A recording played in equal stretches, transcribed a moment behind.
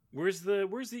Where's the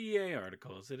EA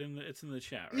article? Is it in the? It's in the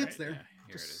chat, right? It's there. Yeah,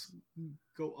 here Just it is.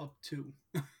 go up to.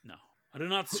 No, I do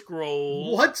not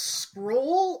scroll. What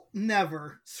scroll?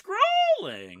 Never.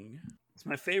 Scrolling. It's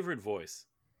my favorite voice.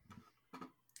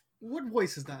 What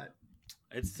voice is that?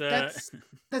 It's that's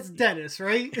Dennis,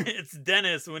 right? It's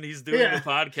Dennis when he's doing the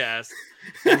podcast,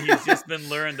 and he's just been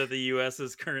learned that the U.S.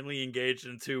 is currently engaged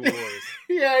in 2 wars.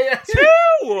 Yeah. 2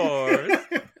 wars. Are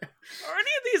any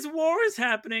of these wars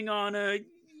happening on a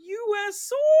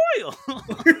U.S. soil?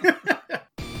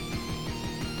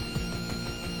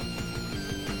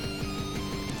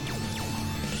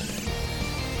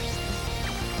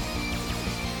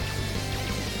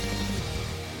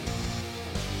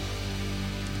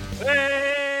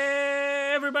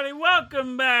 Hey, everybody,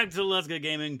 welcome back to Let's Get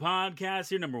Gaming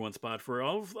Podcast, your number one spot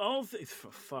for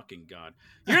fucking God.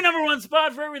 Your number one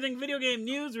spot for everything video game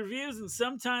news, reviews, and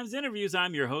sometimes interviews.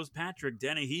 I'm your host, Patrick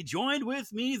Dennehy. Joined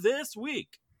with me this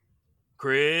week,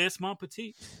 Chris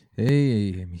Martinet.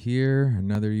 Hey, I'm here,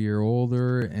 another year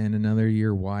older and another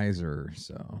year wiser,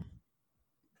 so.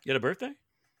 You had a birthday?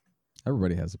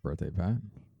 Everybody has a birthday, Pat.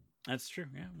 That's true,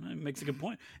 yeah, that makes a good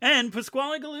point. And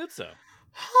Pasquale Galuzzo.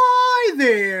 Hi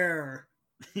there.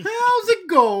 How's it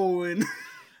going?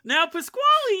 Now,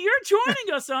 Pasquale, you're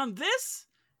joining us on this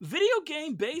video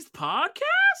game-based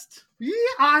podcast? Yeah,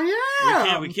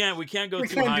 I am. We can't go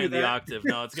too high in the octave.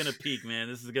 No, it's gonna peak, man.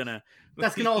 That's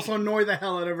gonna also annoy the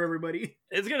hell out of everybody.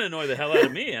 It's gonna annoy the hell out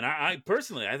of me, and I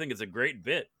personally, I think it's a great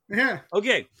bit. Yeah.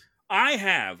 Okay,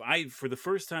 I for the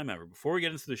first time ever, before we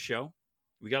get into the show,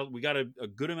 we got a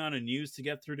good amount of news to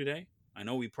get through today. I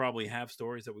know we probably have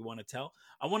stories that we want to tell.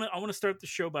 I want to start the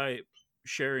show by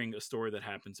sharing a story that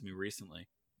happened to me recently.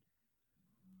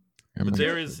 But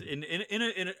there is in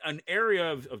an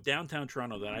area of downtown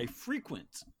Toronto that I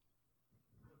frequent.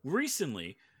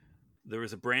 Recently, there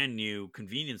was a brand new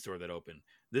convenience store that opened.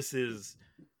 This is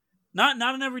not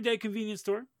an everyday convenience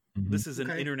store. Mm-hmm. This is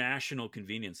an international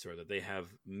convenience store that they have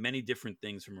many different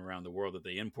things from around the world that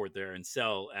they import there and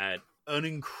sell at an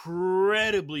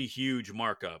incredibly huge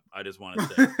markup. I just want to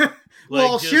say,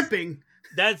 well, shipping.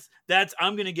 That's.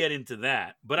 I'm going to get into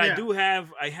that, but yeah.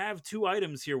 I have 2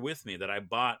 items here with me that I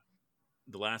bought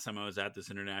the last time I was at this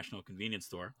international convenience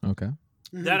store. Okay.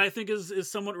 Mm-hmm. That I think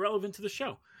is somewhat relevant to the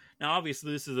show. Now,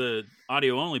 obviously, this is a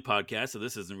audio only podcast, so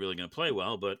this isn't really going to play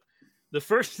well. But the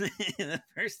first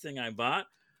thing I bought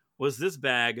was this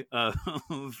bag of.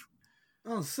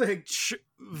 Oh, sick.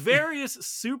 Various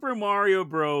Super Mario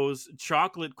Bros.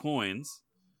 Chocolate coins.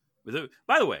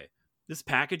 By the way, this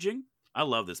packaging, I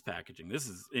love this packaging. This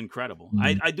is incredible.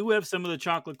 Mm-hmm. I do have some of the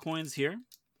chocolate coins here.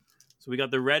 So we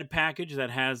got the red package that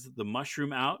has the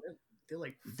mushroom out. They're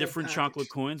like different package. Chocolate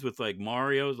coins with like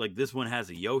Mario's. Like this one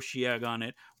has a Yoshi egg on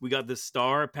it. We got the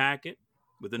star packet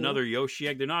with another Yoshi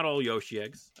egg. They're not all Yoshi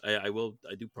eggs. I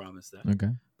do promise that. Okay.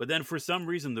 But then for some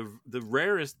reason, the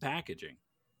rarest packaging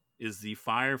is the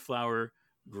Fire Flower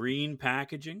green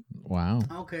packaging. Wow.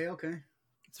 Okay.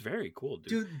 It's very cool,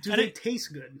 dude. Do they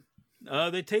taste good?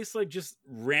 They taste like just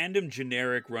random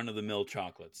generic run-of-the-mill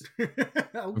chocolates.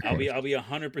 Okay. I'll be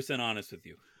 100% honest with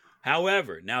you.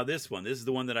 However, now this is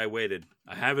the one that I waited.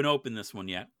 I haven't opened this one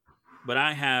yet, but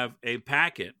I have a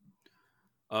packet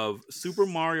of Super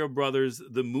Mario Brothers,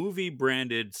 the movie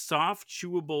branded soft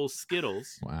chewable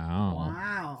Skittles.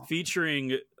 Wow.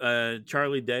 Featuring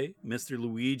Charlie Day, Mr.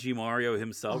 Luigi Mario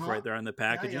himself, right there on the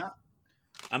packaging. Yeah.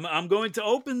 I'm going to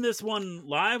open this one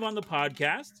live on the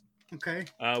podcast. Okay.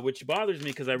 Which bothers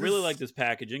me because I really like this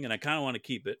packaging and I kind of want to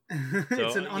keep it. So,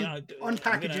 it's an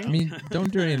unpackaging. I mean,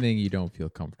 don't do anything you don't feel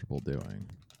comfortable doing.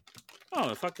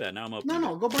 Oh, fuck that. Now I'm open.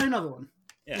 No, go buy another one.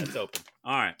 Yeah, it's open.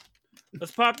 All right.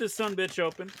 Let's pop this sumbitch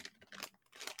open.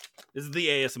 This is the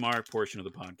ASMR portion of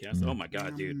the podcast. Oh my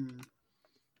God, dude.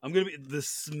 The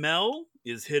smell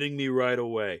is hitting me right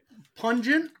away.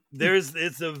 Pungent?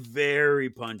 It's a very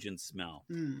pungent smell.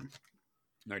 All Mm.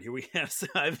 right, here we have. So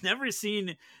I've never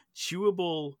seen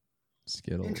chewable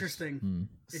Skittles. Interesting.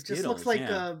 It Skittles, just looks like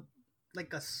yeah.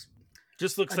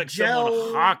 Just looks a like gel...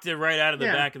 someone hawked it right out of the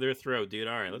back of their throat, dude.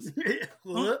 All right, let's give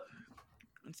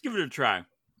it a try.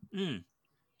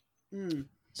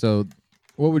 So,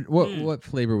 what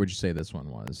flavor would you say this one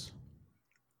was?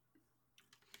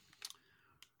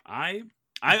 Oh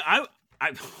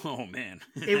man,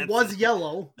 it was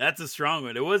yellow. That's a strong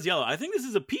one. It was yellow. I think this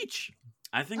is a peach.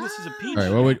 All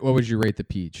right, what would you rate the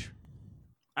peach?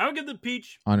 I would give the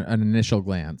peach on an initial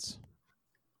glance.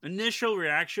 Initial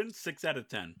reaction, 6 out of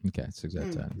 10. Okay, 6 out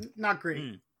of 10. Not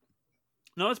great.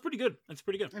 No, it's pretty good.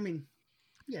 I mean,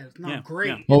 yeah, it's not great.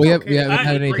 Yeah. Well, we haven't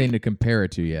had anything to compare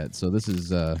it to yet, so this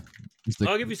is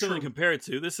I'll give you something to compare it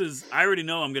to. I already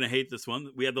know I'm going to hate this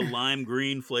one. We had the lime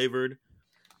green flavored.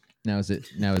 Now is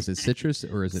it citrus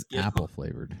or is it Skittle. apple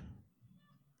flavored?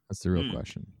 That's the real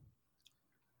question.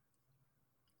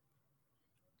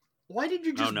 Why did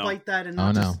you just bite that and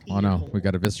not just eat Oh it no, whole? we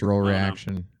got a visceral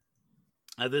reaction.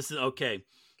 This is okay.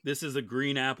 This is a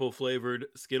green apple flavored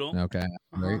Skittle. Okay,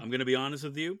 right. I'm going to be honest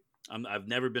with you. I've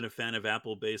never been a fan of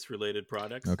apple-based related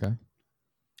products. Okay.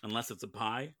 Unless it's a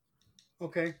pie.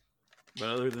 Okay. But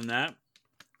other than that,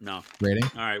 no. Rating?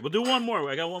 All right, we'll do one more.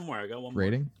 I got one more.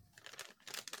 Rating?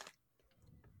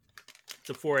 It's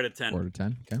a 4 out of 10. 4 out of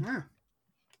 10. Okay. Yeah.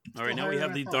 All right, now we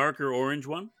have the darker orange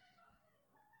one.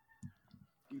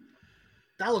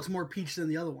 That looks more peach than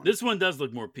the other one. This one does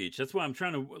look more peach. That's why I'm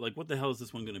trying to, like, what the hell is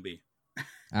this one going to be?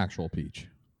 Actual peach.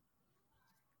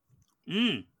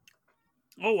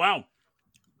 Oh, wow.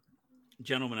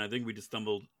 Gentlemen, I think we just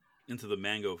stumbled into the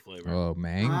mango flavor. Oh,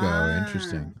 mango.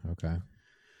 Interesting. Okay.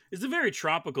 It's a very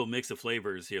tropical mix of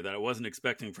flavors here that I wasn't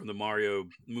expecting from the Mario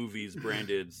movies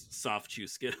branded soft chew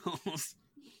Skittles.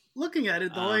 Looking at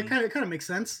it, though, it kind of makes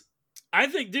sense. I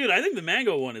think the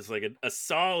mango one is like a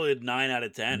solid 9 out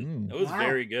of 10. It was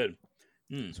very good.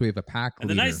 So we have a pack And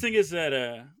the nice thing is that,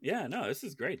 this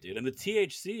is great, dude. And the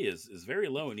THC is very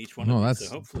low in each one of them. That's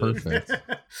so hopefully perfect.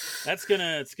 It's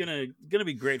gonna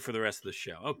be great for the rest of the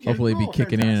show. Okay. Hopefully be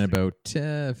kicking in about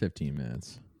 15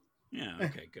 minutes. Yeah,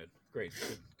 okay, good. Great.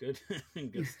 Good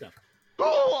stuff.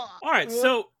 All right,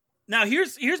 so now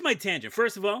here's my tangent.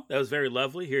 First of all, that was very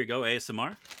lovely. Here you go,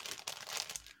 ASMR.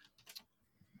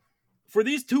 For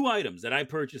these two items that I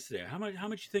purchased today, how much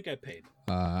you think I paid?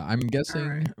 I'm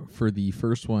guessing for the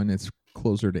first one it's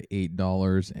closer to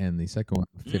 $8 and the second one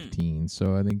 $15.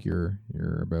 So I think you're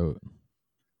about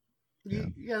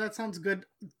Yeah, that sounds good.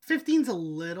 15's a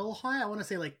little high. I want to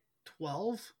say like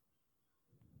 12.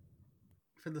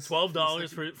 For the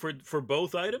 $12 for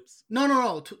both items?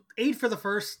 No. 8 for the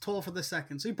first, 12 for the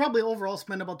second. So you probably overall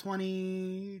spend about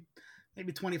 20,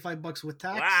 maybe $25 with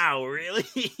tax. Wow,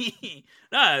 really?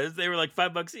 No, they were like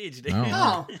 $5 each.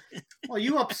 Oh, well,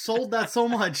 you upsold that so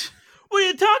much. What are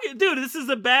you talking, dude? This is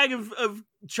a bag of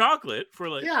chocolate for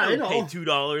like. Yeah, I know. paid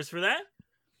 $2 for that.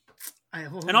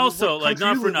 And also, like,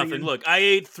 not for nothing. Look, I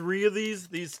ate 3 of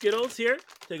these Skittles here.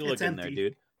 Take a look in there,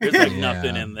 dude. There's like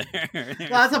nothing in there. Well,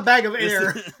 that's a bag of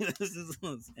air.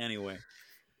 Anyway.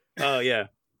 Oh yeah,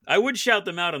 I would shout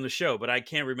them out on the show, but I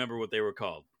can't remember what they were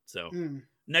called. So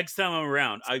next time I'm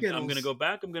around, I'm gonna go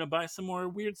back. I'm gonna buy some more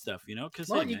weird stuff, Because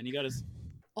man, you gotta.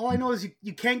 All I know is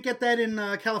you can't get that in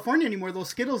California anymore. Those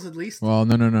Skittles, at least. Well,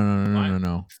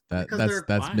 no.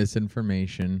 That's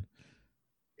misinformation.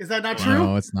 Is that not true?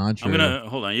 No, it's not true. I'm gonna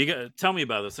hold on. You got tell me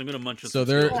about this. I'm gonna munch. So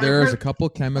there's a couple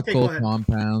chemical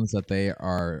compounds that they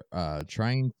are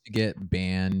trying to get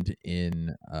banned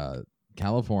in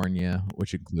California,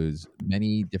 which includes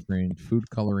many different food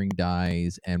coloring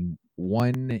dyes and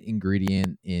one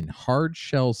ingredient in hard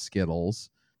shell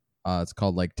Skittles. It's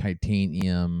called like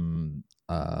titanium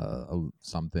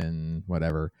something,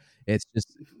 whatever. It's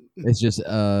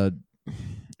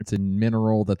a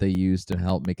mineral that they use to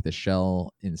help make the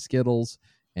shell in Skittles,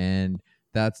 and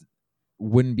that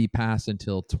wouldn't be passed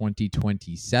until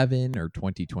 2027 or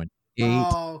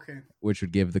 2028, which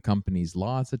would give the companies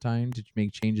lots of time to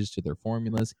make changes to their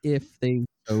formulas if they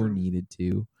so needed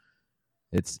to.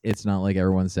 It's not like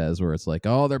everyone says where it's like,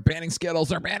 oh, they're banning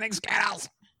Skittles. It's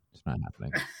not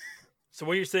happening. So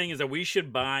what you're saying is that we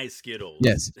should buy Skittles.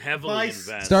 Yes. Heavily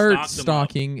invest. Start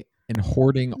stocking and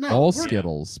hoarding all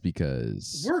Skittles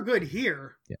because we're good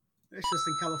here. Yeah. It's just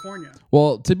in California.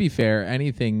 Well, to be fair,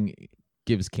 anything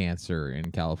gives cancer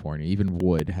in California. Even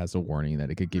wood has a warning that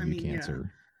it could give you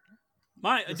cancer.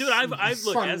 Yeah. I've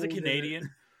looked as a Canadian.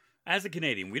 As a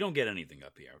Canadian, we don't get anything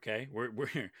up here. Okay, we're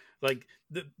like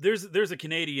there's a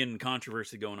Canadian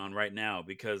controversy going on right now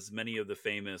because many of the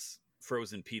famous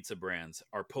frozen pizza brands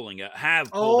are pulled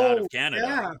out of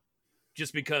Canada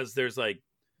just because there's like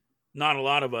not a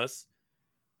lot of us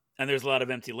and there's a lot of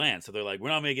empty land. So they're like, we're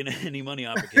not making any money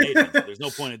off of Canadians. So there's no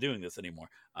point in doing this anymore.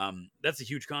 That's a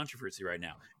huge controversy right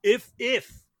now. If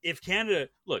Canada,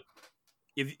 look,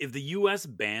 if the US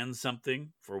bans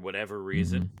something for whatever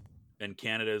reason and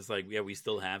Canada is like, yeah, we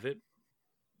still have it,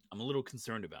 I'm a little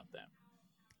concerned about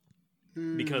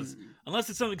that. Because unless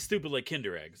it's something stupid like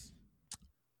Kinder Eggs,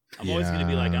 I'm always going to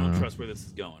be like, I don't trust where this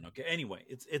is going. Okay. Anyway,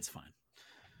 it's fine.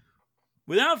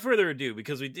 Without further ado,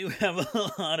 because we do have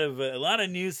a lot of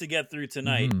news to get through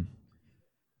tonight,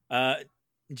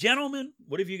 gentlemen,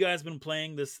 what have you guys been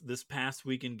playing this past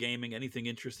week in gaming? Anything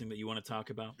interesting that you want to talk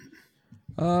about?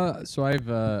 So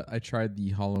I tried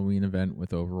the Halloween event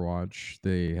with Overwatch.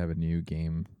 They have a new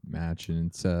game match, and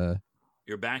it's You're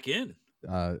You're back in.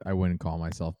 I wouldn't call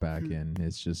myself back in.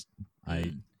 It's just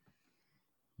I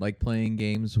like playing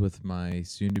games with my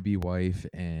soon-to-be wife,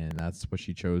 and that's what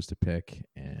she chose to pick,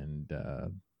 and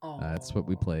that's what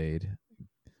we played.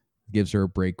 Gives her a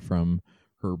break from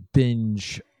her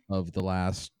binge of the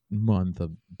last month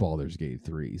of Baldur's Gate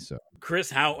 3. So,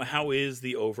 Chris, how is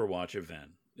the Overwatch event?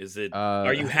 Is it?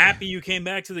 Are you happy you came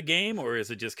back to the game, or is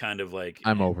it just kind of like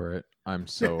I'm over it? I'm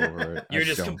so over it. You're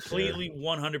just completely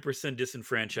 100%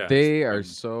 disenfranchised. They are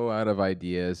so out of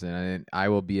ideas, and I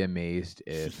will be amazed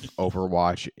if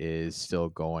Overwatch is still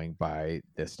going by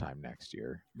this time next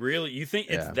year. Really? You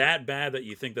think it's that bad that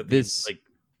you think that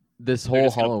this whole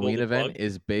Halloween event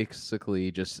is basically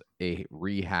just a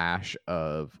rehash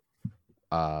of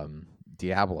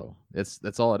Diablo?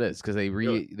 That's all it is, because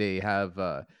they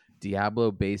have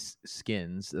Diablo-based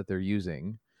skins that they're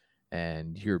using,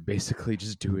 and you're basically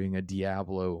just doing a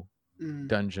Diablo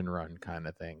dungeon run kind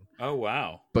of thing. Oh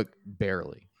wow! But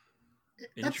barely.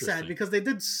 That's sad, because they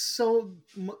did so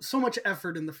much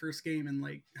effort in the first game and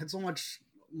like had so much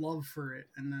love for it,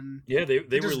 and then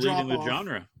they were leading the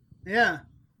genre. Yeah.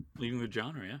 Leading the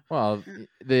genre, yeah. Well,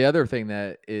 the other thing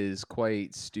that is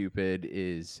quite stupid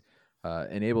is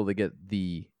unable to get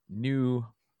the new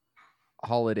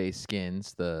holiday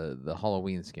skins, the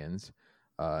Halloween skins.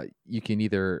 You can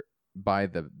either buy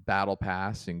the battle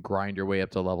pass and grind your way up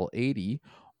to level 80,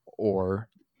 or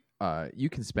you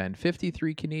can spend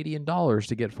 53 Canadian dollars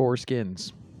to get 4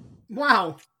 skins.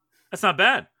 Wow, that's not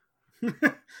bad.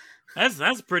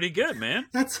 that's pretty good, man.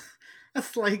 That's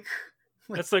like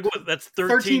what? That's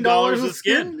 $13 a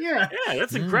skin. Yeah,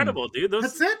 that's incredible, dude.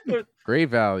 That's it. Great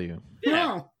value. Yeah.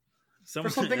 Wow. For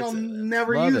something I'll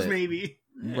never use, maybe.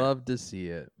 Love to see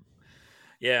it.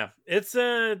 Yeah, it's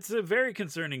a very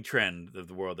concerning trend of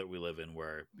the world that we live in,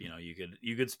 where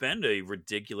you could spend a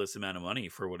ridiculous amount of money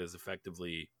for what is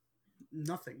effectively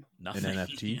nothing. An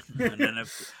NFT. An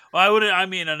NFT. Well,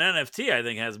 an NFT I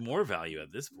think has more value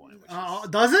at this point.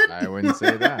 Does it? I wouldn't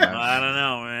say that. I don't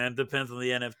know, man. It depends on the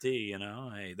NFT.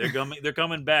 Hey, they're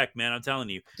coming back, man. I'm telling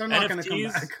you. They're not going to come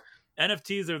back.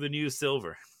 NFTs are the new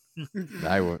silver.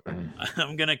 I would.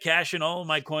 I'm gonna cash in all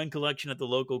my coin collection at the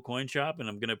local coin shop, and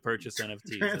I'm gonna purchase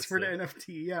NFTs. Transfer to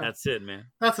NFT. Yeah, that's it, man.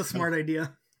 That's a smart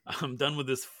idea. I'm done with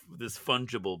this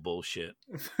fungible bullshit.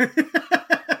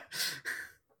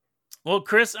 Well,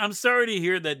 Chris, I'm sorry to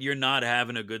hear that you're not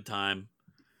having a good time.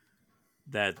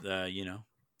 That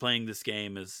playing this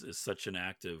game is such an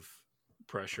active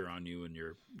pressure on you and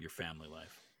your family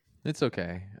life. It's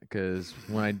okay, because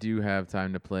when I do have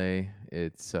time to play,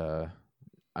 it's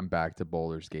I'm back to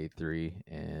Baldur's Gate 3,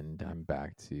 and I'm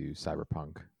back to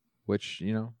Cyberpunk, which,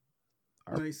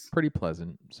 are pretty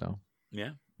pleasant. So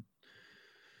yeah.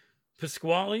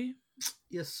 Pasquale?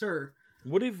 Yes, sir.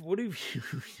 What have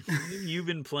you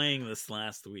been playing this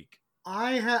last week?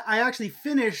 I actually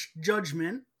finished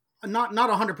Judgment. Not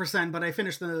 100%, but I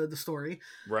finished the story.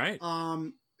 Right.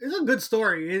 It's a good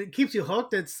story. It keeps you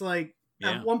hooked. It's like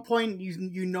at one point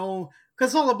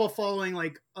because it's all about following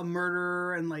like a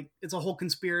murderer, and like it's a whole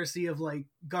conspiracy of like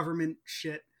government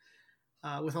shit,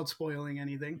 without spoiling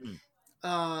anything.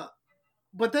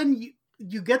 But then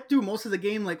you get through most of the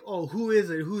game like, oh, who is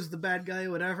it? Who's the bad guy?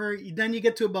 Whatever. Then you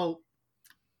get to about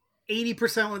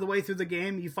 80% of the way through the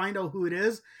game. You find out who it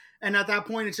is, and at that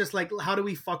point, it's just like, how do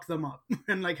we fuck them up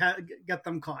and like get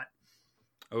them caught?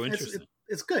 Oh, interesting.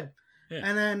 It's good. Yeah.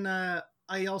 And then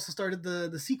I also started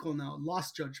the sequel now,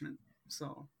 Lost Judgment.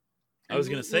 So I was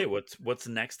gonna say, what's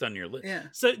next on your list? Yeah.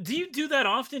 So do you do that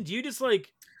often? Do you just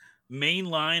like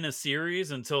mainline a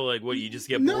series until like you just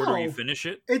get bored or you finish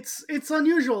it? It's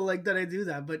unusual like that I do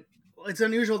that, but it's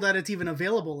unusual that it's even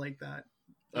available like that.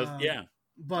 Yeah.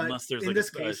 But unless there's in like this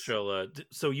a special,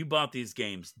 so you bought these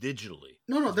games digitally?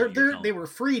 No, they were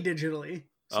free digitally.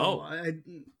 So I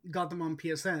got them on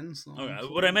PSN. So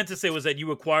what I meant to say was that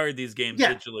you acquired these games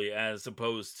digitally as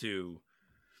opposed to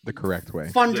the correct way,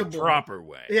 fungible, the proper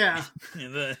way. Yeah.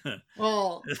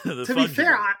 Well, to be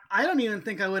fair, I don't even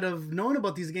think I would have known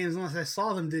about these games unless I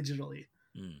saw them digitally.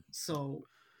 So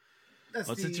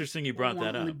it's interesting you brought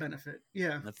that up. Benefit,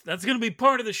 yeah. That's going to be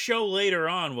part of the show later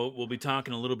on. We'll be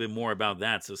talking a little bit more about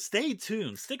that. So stay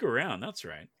tuned, stick around. That's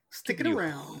right, stick it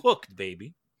around, hooked,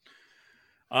 baby.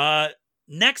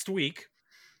 Next week,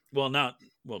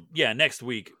 next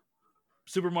week,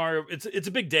 Super Mario. It's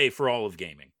a big day for all of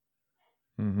gaming.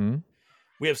 Mm-hmm.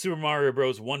 We have Super Mario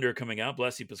Bros. Wonder coming out.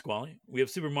 Bless you, Pasquale. We have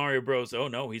Super Mario Bros. Oh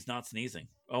no, he's not sneezing.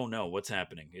 Oh no, what's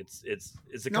happening? Is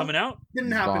it coming out?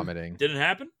 Didn't happen. Vomiting. Didn't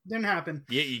happen? Didn't happen.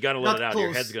 Yeah, you got to let it out. Close.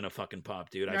 Your head's gonna fucking pop,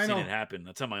 dude. I've seen it happen.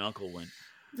 That's how my uncle went.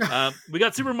 We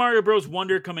got Super Mario Bros.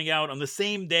 Wonder coming out on the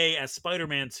same day as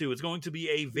Spider-Man 2. It's going to be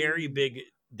a very big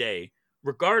day,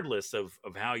 regardless of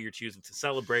how you're choosing to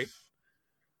celebrate,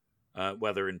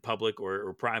 whether in public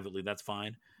or privately, that's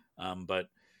fine. But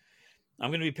I'm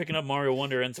going to be picking up Mario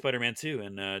Wonder and Spider-Man 2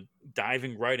 and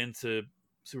diving right into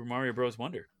Super Mario Bros.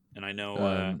 Wonder. And I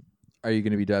know... are you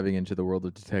going to be diving into the world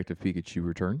of Detective Pikachu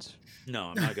Returns? No,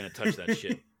 I'm not going to touch that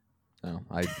shit. No,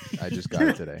 I just got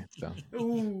it today, so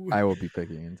Ooh. I will be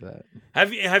picking into that.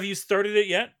 Have you started it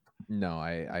yet? No,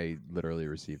 I literally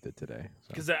received it today.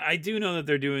 Because I do know that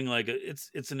they're doing like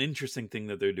it's an interesting thing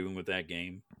that they're doing with that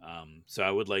game. So I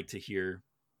would like to hear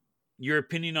your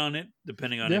opinion on it,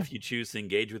 depending on if you choose to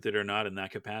engage with it or not in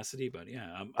that capacity. But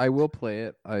yeah, I will play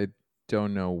it. I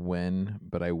don't know when,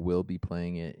 but I will be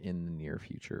playing it in the near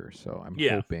future. So I'm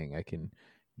hoping I can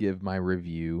give my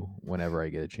review whenever I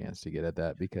get a chance to get at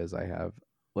that, because I have,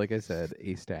 like I said,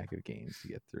 a stack of games to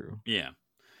get through. Yeah.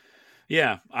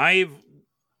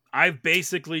 I've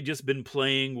basically just been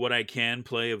playing what I can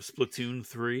play of Splatoon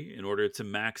 3 in order to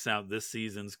max out this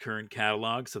season's current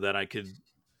catalog so that I could,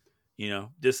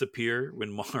 disappear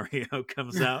when Mario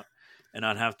comes out and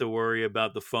not have to worry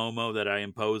about the FOMO that I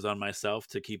impose on myself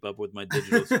to keep up with my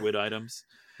digital squid items.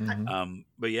 Mm-hmm.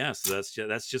 But yeah, so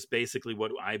that's just basically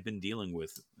what I've been dealing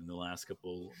with in the last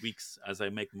couple weeks as I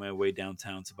make my way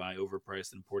downtown to buy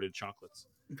overpriced imported chocolates.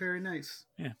 Very nice.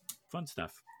 Yeah, fun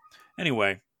stuff.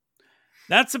 Anyway,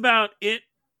 that's about it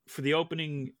for the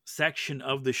opening section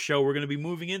of the show. We're going to be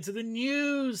moving into the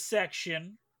news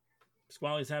section.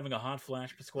 Pasquale's having a hot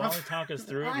flash. Pasquale, talk us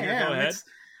through it. Go ahead.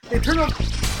 They turn off.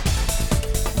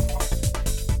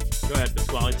 Go ahead,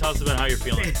 Pasquale. Tell us about how you're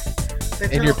feeling. They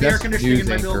turn off the air conditioning in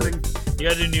my building. You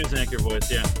got to do news anchor voice,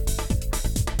 yeah.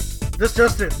 This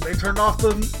just it. They turned off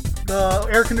the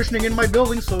air conditioning in my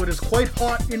building, so it is quite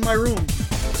hot in my room,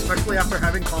 especially after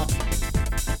having coffee.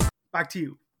 Back to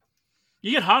you.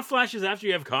 You get hot flashes after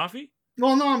you have coffee?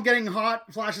 Well, no, I'm getting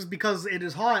hot flashes because it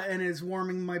is hot and it's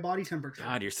warming my body temperature.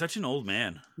 God, you're such an old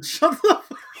man. Shut the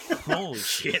fuck up. Holy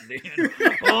shit, dude.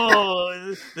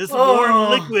 Oh, this warm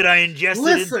liquid I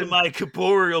ingested into my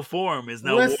corporeal form is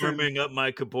now warming up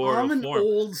my corporeal form. I'm an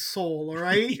old soul, all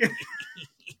right?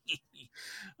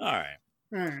 All right.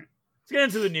 Let's get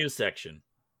into the news section.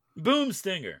 Boom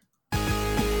Stinger.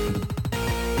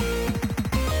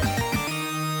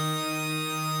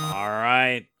 All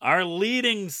right. Our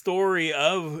leading story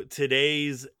of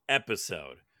today's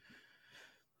episode.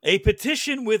 A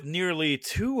petition with nearly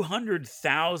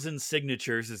 200,000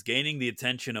 signatures is gaining the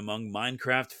attention among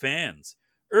Minecraft fans,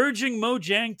 urging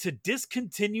Mojang to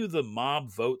discontinue the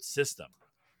mob vote system.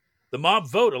 The mob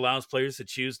vote allows players to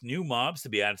choose new mobs to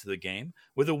be added to the game,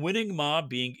 with a winning mob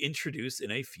being introduced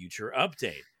in a future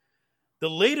update. The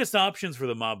latest options for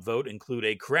the mob vote include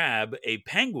a crab, a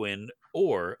penguin,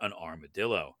 or an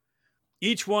armadillo.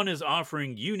 Each one is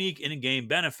offering unique in-game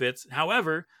benefits.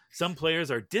 However, some players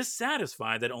are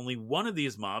dissatisfied that only one of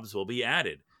these mobs will be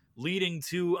added, leading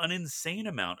to an insane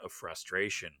amount of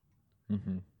frustration.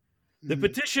 Mm-hmm. The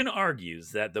petition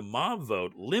argues that the mob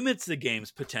vote limits the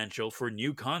game's potential for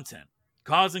new content,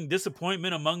 causing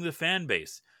disappointment among the fan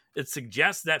base. It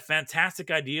suggests that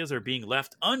fantastic ideas are being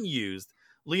left unused,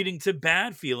 leading to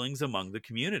bad feelings among the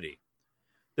community.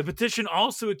 The petition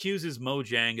also accuses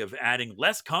Mojang of adding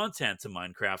less content to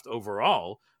Minecraft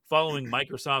overall following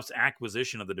Microsoft's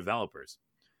acquisition of the developers.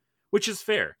 Which is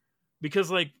fair, because,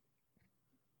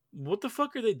 what the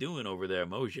fuck are they doing over there,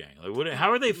 Mojang?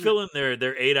 How are they filling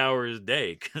their 8 hours a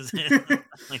day? Because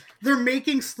they're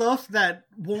making stuff that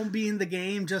won't be in the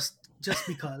game just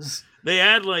because. They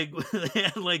add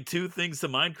two things to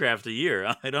Minecraft a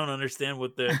year. I don't understand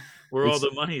where all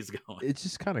the money's going. It's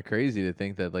just kind of crazy to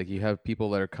think that you have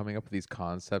people that are coming up with these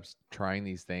concepts, trying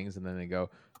these things, and then they go,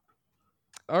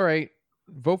 "All right,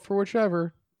 vote for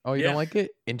whichever. Oh, you don't like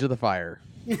it? Into the fire."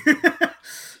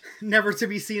 Never to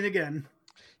be seen again.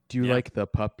 Do you like the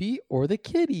puppy or the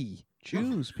kitty?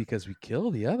 Choose, because we kill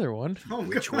the other one.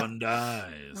 Which one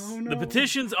dies? Oh, no. The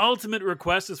petition's ultimate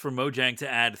request is for Mojang to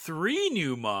add 3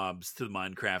 new mobs to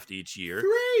Minecraft each year.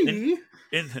 3?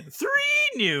 And 3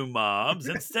 new mobs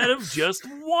instead of just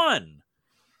 1.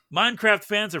 Minecraft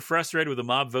fans are frustrated with the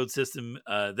mob vote system.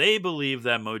 They believe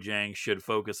that Mojang should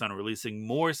focus on releasing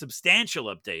more substantial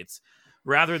updates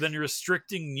rather than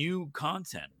restricting new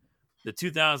content. The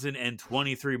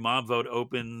 2023 mob vote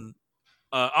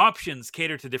options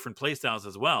cater to different playstyles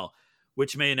as well,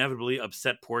 which may inevitably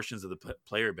upset portions of the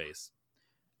player base.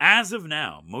 As of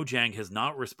now, Mojang has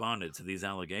not responded to these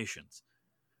allegations.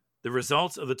 The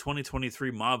results of the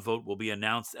 2023 mob vote will be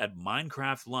announced at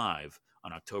Minecraft Live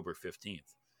on October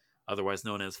 15th, otherwise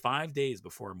known as 5 days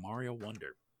before Mario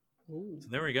Wonder. Ooh. So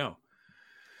there we go.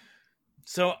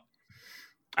 So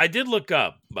I did look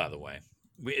up, by the way.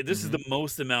 This is the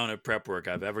most amount of prep work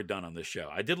I've ever done on this show.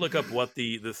 I did look up what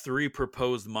the 3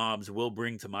 proposed mobs will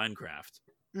bring to Minecraft.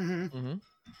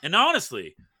 And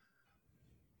honestly,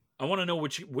 I want to know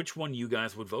which one you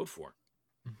guys would vote for.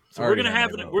 So we're gonna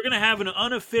have an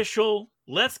unofficial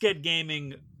Let's Get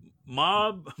Gaming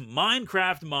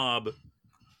Minecraft mob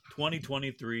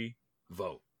 2023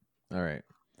 vote. All right.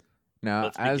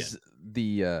 Now, as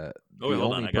the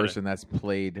only person that's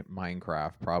played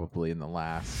Minecraft probably in the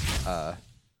last,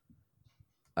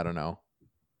 I don't know,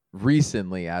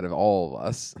 recently out of all of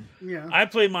us. Yeah. I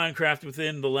played Minecraft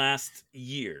within the last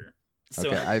year. So.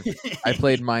 Okay, I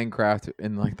played Minecraft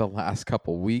in like the last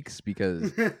couple weeks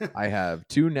because I have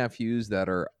 2 nephews that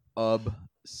are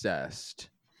obsessed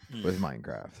with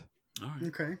Minecraft. All right.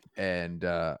 Okay. And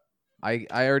I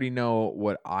already know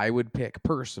what I would pick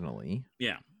personally.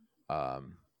 Yeah.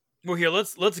 Well, here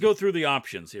let's go through the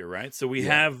options here, right? So we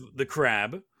have the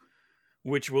crab,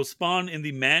 which will spawn in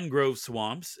the mangrove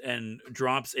swamps and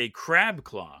drops a crab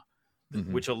claw,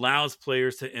 which allows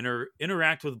players to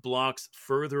interact with blocks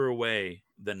further away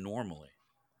than normally,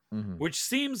 which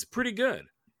seems pretty good.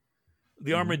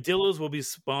 The armadillos will be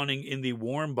spawning in the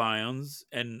warm biomes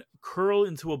and curl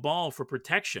into a ball for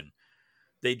protection.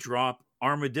 They drop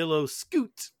armadillo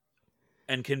scoot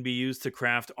and can be used to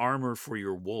craft armor for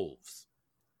your wolves.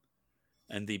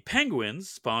 And the penguins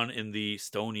spawn in the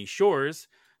stony shores.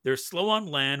 They're slow on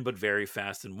land but very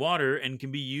fast in water and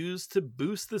can be used to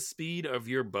boost the speed of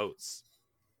your boats.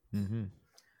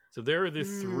 So there are the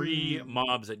 3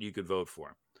 mobs that you could vote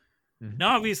for.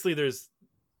 Now, obviously, there's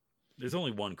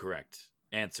only one correct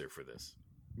answer for this.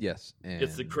 Yes. And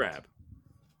it's the crab.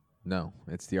 No,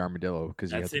 it's the armadillo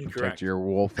because you have to protect incorrect. your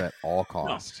wolf at all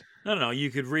costs. No. You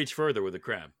could reach further with a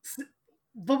crab.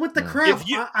 But with the crab,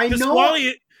 I know...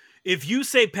 Pasquale, if you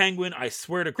say penguin, I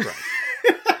swear to crab.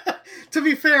 To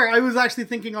be fair, I was actually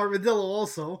thinking armadillo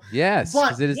also. Yes,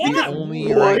 because it is the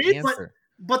only right answer.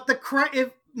 But the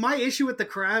crab... My issue with the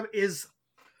crab is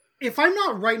if I'm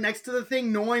not right next to the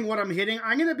thing, knowing what I'm hitting,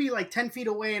 I'm going to be like 10 feet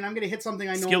away and I'm going to hit something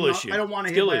I know I don't want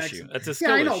to hit by accident. That's a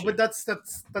skill issue. Yeah, I know, but that's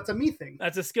a me thing.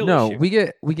 That's a skill issue. No, we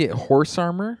get horse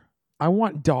armor. I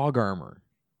want dog armor.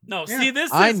 No, see,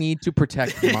 I need to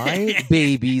protect my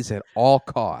babies at all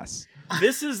costs.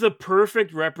 This is the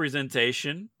perfect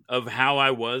representation of how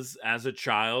I was as a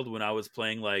child when I was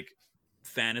playing like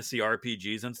fantasy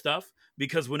RPGs and stuff.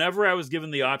 Because whenever I was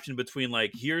given the option between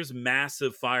like, here's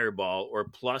massive fireball or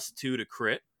 +2 to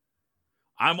crit,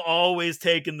 I'm always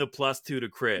taking the +2 to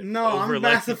crit. No, I'm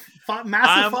massive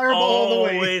fireball all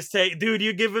the way. Dude,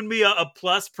 you giving me a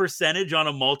plus percentage on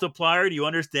a multiplier? Do you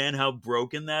understand how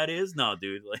broken that is? No,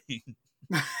 dude. Like,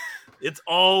 it's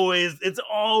always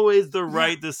the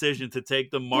right decision to take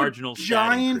the marginal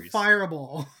giant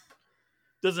fireball.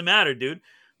 Doesn't matter, dude.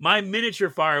 My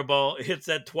miniature fireball hits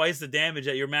at twice the damage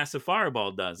that your massive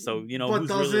fireball does. So, who's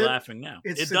really laughing now?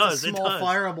 It does. It's a small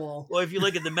fireball. Well, if you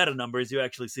look at the meta numbers, you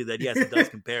actually see that, yes, it does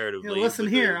comparatively. Listen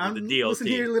here,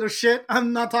 little shit.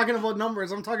 I'm not talking about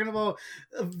numbers. I'm talking about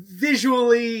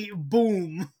visually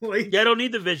boom. Like, yeah, I don't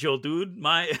need the visual, dude.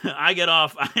 I get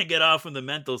off from the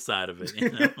mental side of it.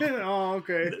 Oh,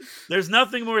 okay. There's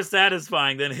nothing more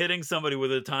satisfying than hitting somebody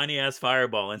with a tiny ass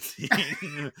fireball and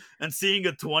seeing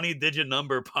a 20-digit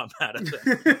number pop out of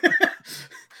it.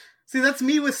 See, that's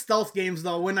me with stealth games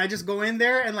though. When I just go in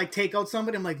there and like take out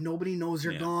somebody, I'm like, nobody knows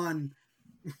you're gone.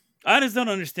 I just don't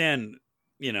understand.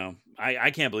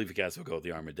 I can't believe you guys will go with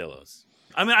the armadillos.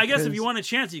 I mean, I guess if you want a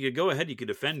chance, you could go ahead. You could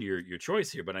defend your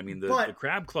choice here, but I mean, the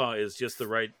crab claw is just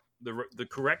the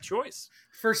correct choice.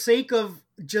 For sake of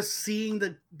just seeing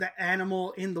the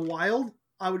animal in the wild,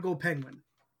 I would go penguin.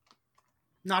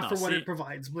 Not for what it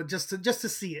provides, but just to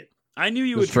see it. I knew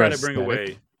you would try to bring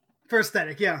away... For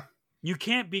aesthetic, yeah. You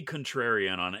can't be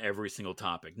contrarian on every single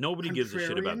topic. Nobody gives a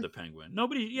shit about the penguin.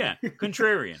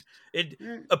 Contrarian.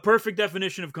 A perfect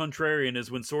definition of contrarian is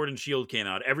when Sword and Shield came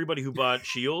out. Everybody who bought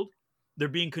Shield, they're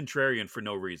being contrarian for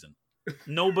no reason.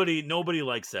 Nobody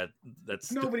likes that.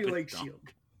 Nobody likes Shield.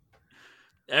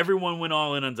 Everyone went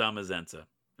all in on Zamazenta.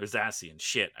 Or Zacian.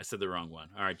 Shit, I said the wrong one.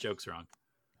 All right, joke's wrong.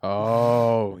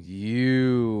 Oh,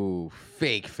 you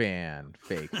fake fan.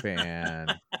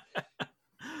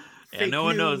 Yeah, no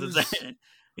one knows.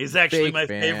 He's actually my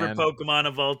favorite Pokemon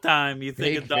of all time. You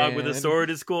think a dog with a sword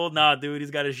is cool? Nah, dude,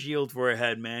 he's got a shield for a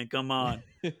head, man. Come on.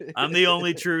 I'm the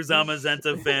only true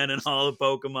Zamazenta fan in all of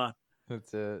Pokemon.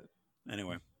 That's it.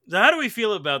 Anyway, so how do we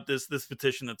feel about this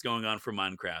petition that's going on for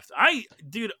Minecraft?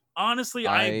 Honestly,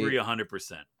 I agree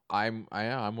 100%.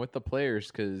 I'm with the players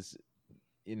because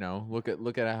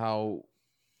look at how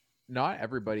not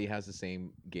everybody has the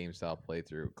same game style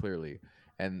playthrough, clearly,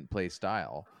 and play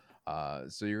style.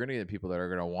 So you're going to get people that are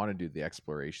going to want to do the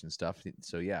exploration stuff.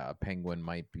 So yeah, a penguin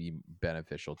might be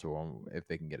beneficial to them if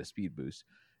they can get a speed boost.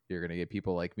 You're going to get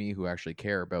people like me who actually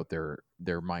care about their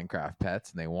Minecraft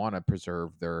pets and they want to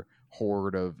preserve their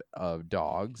horde of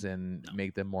dogs and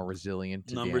make them more resilient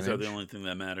to Numbers damage. are the only thing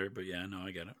that matter, but yeah, no,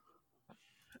 I get it.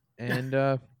 And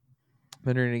then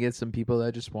you're going to get some people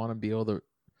that just want to be able to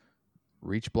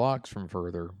reach blocks from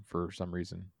further for some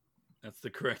reason. That's the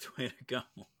correct way to go.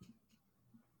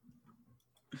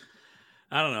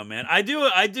 I don't know, man. I agree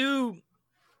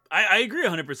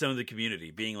 100% with the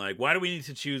community being like, why do we need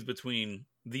to choose between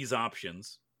these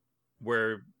options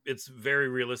where it's very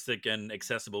realistic and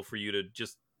accessible for you to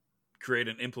just create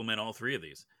and implement all three of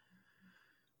these?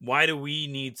 Why do we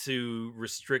need to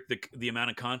restrict the amount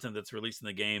of content that's released in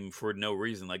the game for no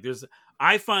reason? Like,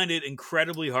 I find it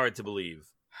incredibly hard to believe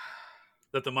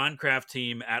that the Minecraft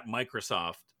team at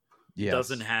Microsoft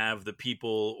doesn't have the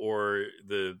people or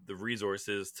the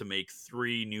resources to make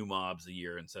 3 new mobs a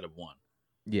year instead of 1.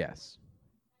 Yes.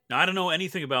 Now, I don't know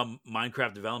anything about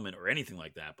Minecraft development or anything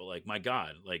like that, but like, my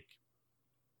God, like,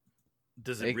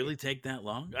 does it really take that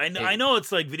long? I know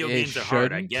it's like video games are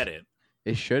hard. I get it.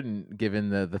 It shouldn't, given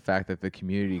the fact that the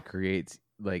community creates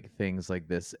like things like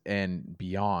this and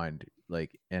beyond,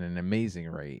 like at an amazing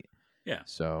rate. Yeah.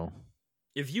 So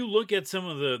if you look at some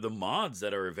of the mods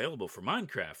that are available for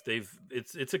Minecraft,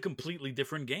 it's a completely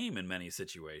different game in many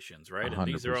situations, right? 100%. And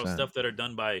these are all stuff that are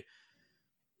done by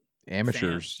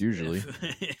amateurs, usually.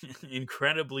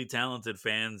 Incredibly talented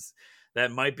fans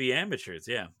that might be amateurs,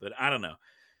 yeah. But I don't know.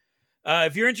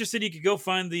 If you're interested, you could go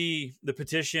find the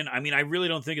petition. I mean, I really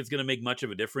don't think it's going to make much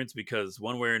of a difference because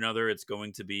one way or another, it's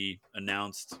going to be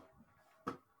announced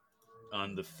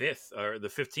on the 5th or the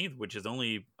 15th, which is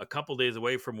only a couple days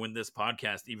away from when this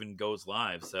podcast even goes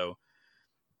live. So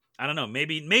I don't know.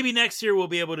 Maybe next year we'll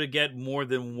be able to get more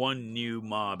than 1 new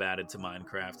mob added to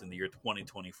Minecraft in the year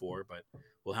 2024, but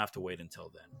we'll have to wait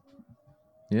until then.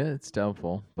 Yeah, it's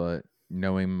doubtful, but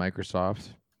knowing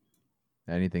Microsoft,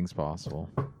 anything's possible.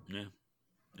 Yeah.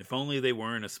 If only they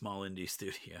weren't a small indie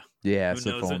studio. Yes,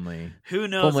 if only. Who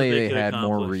knows? If only they had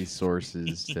more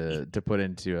resources to put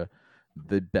into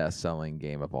the best-selling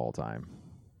game of all time.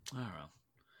 All right.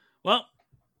 Well,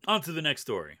 on to the next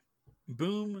story.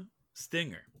 Boom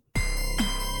Stinger.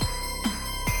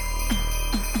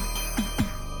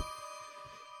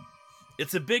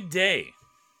 It's a big day.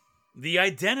 The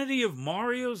identity of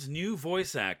Mario's new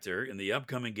voice actor in the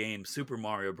upcoming game Super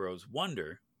Mario Bros.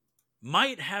 Wonder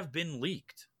might have been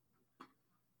leaked.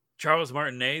 Charles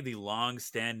Martinet, the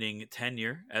long-standing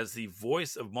tenure as the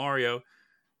voice of Mario,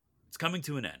 is coming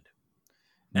to an end.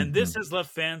 And this has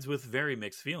left fans with very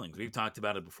mixed feelings. We've talked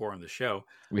about it before on the show.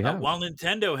 We have. While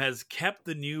Nintendo has kept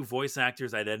the new voice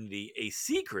actor's identity a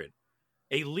secret,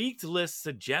 a leaked list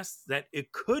suggests that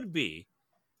it could be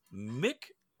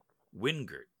Mick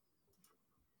Wingert.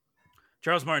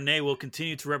 Charles Martinet will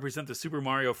continue to represent the Super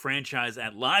Mario franchise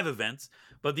at live events,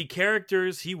 but the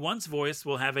characters he once voiced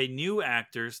will have a new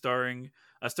actor starting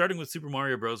with Super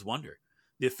Mario Bros. Wonder.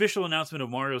 The official announcement of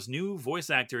Mario's new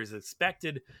voice actor is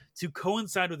expected to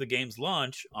coincide with the game's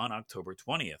launch on October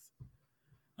 20th.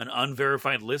 An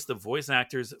unverified list of voice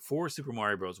actors for Super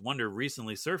Mario Bros. Wonder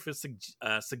recently surfaced,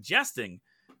 suggesting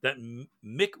that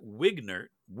Mick Wingert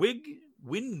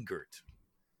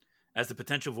as the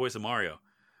potential voice of Mario.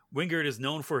 Wingert is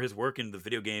known for his work in the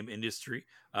video game industry,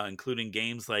 including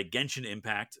games like Genshin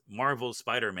Impact, Marvel's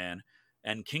Spider-Man,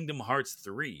 and Kingdom Hearts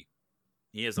 3.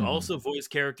 He has also voiced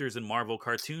characters in Marvel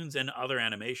cartoons and other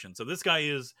animations. So this guy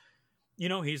is,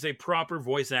 he's a proper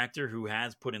voice actor who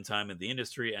has put in time in the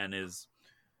industry and is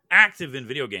active in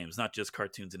video games, not just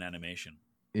cartoons and animation.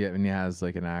 Yeah, and he has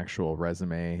like an actual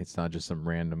resume. It's not just some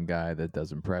random guy that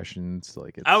does impressions.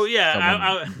 Like,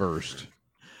 it's versed.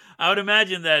 I would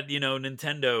imagine that,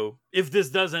 Nintendo, if this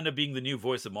does end up being the new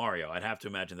voice of Mario, I'd have to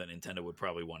imagine that Nintendo would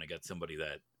probably want to get somebody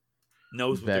that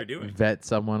knows what they're doing. Vet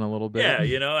someone a little bit.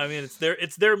 Yeah,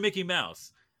 it's their Mickey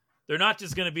Mouse. They're not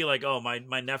just going to be like, oh,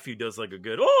 my nephew does like a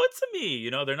good, oh, it's a me.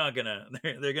 They're not going to,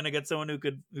 they're going to get someone who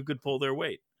could pull their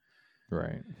weight.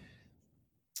 Right.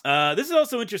 This is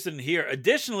also interesting here.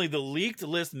 Additionally, the leaked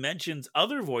list mentions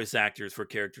other voice actors for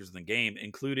characters in the game,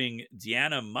 including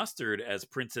Deanna Mustard as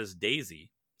Princess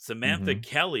Daisy, Samantha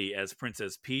Kelly as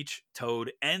Princess Peach,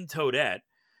 Toad, and Toadette,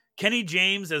 Kenny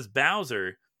James as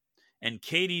Bowser, and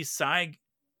Katie Sagonian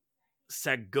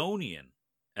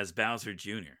as Bowser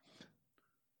Jr.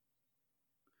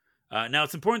 Now,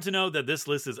 it's important to note that this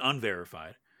list is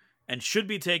unverified and should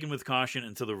be taken with caution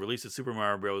until the release of Super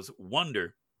Mario Bros.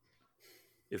 Wonder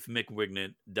if Mick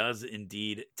Wignett does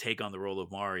indeed take on the role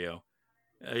of Mario.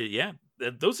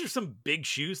 Those are some big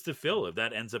shoes to fill if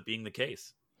that ends up being the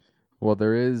case. Well,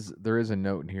 there is a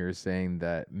note in here saying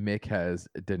that Mick has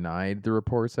denied the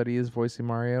reports that he is voicing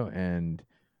Mario, and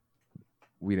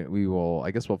we will.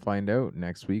 I guess we'll find out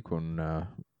next week when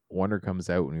Wonder comes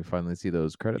out and we finally see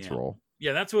those credits roll.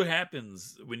 Yeah, that's what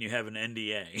happens when you have an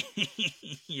NDA.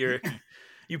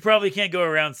 You probably can't go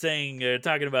around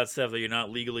talking about stuff that you're not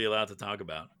legally allowed to talk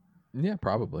about. Yeah,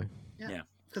 probably. Yeah.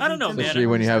 I don't know, man. Especially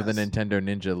when you have the Nintendo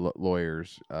Ninja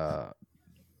lawyers,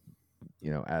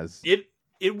 as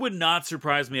it would not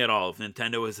surprise me at all if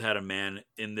Nintendo has had a man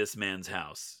in this man's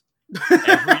house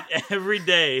every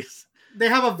day. They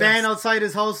have a van outside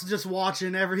his house just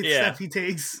watching every step he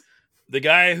takes. The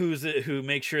guy who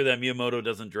makes sure that Miyamoto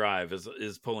doesn't drive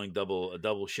is pulling a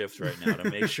double shift right now to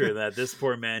make sure that this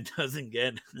poor man doesn't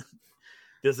get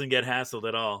hassled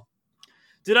at all.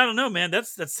 Dude, I don't know, man.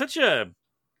 That's such a.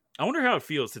 I wonder how it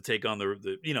feels to take on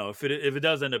the if it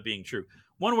does end up being true,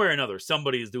 one way or another,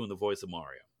 somebody is doing the voice of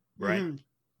Mario, right? Mm-hmm.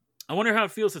 I wonder how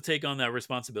it feels to take on that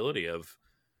responsibility of.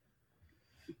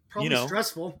 Probably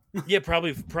stressful. Yeah,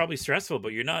 probably stressful,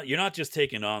 but you're not just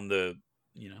taking on the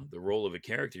role of a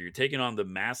character. You're taking on the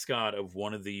mascot of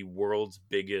one of the world's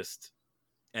biggest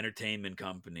entertainment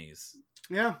companies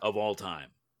of all time.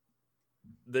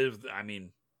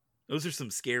 Those are some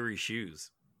scary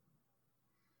shoes.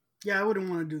 Yeah, I wouldn't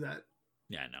want to do that.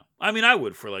 Yeah, no. I mean, I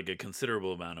would for like a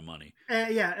considerable amount of money.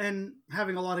 And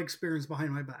having a lot of experience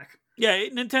behind my back. Yeah,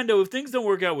 Nintendo, if things don't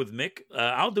work out with Mick,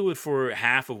 I'll do it for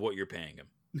half of what you're paying him.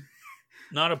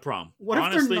 Not a problem. What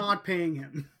Honestly, if they're not paying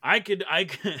him? I could.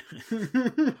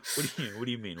 What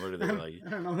do you mean? What are they like? I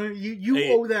don't know.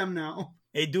 You owe them now.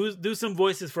 Hey, do some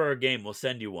voices for our game. We'll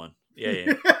send you one.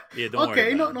 Yeah. Don't worry.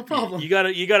 Okay, no problem. You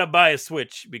gotta buy a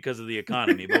Switch because of the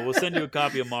economy, but we'll send you a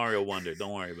copy of Mario Wonder.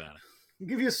 Don't worry about it. I'll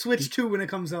give you a Switch 2 when it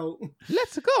comes out.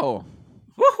 Let's go.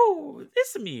 Woohoo!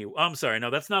 It's me. I'm sorry.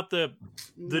 No, that's not the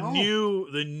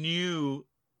new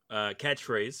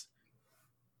catchphrase.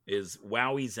 Is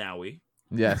Wowie Zowie.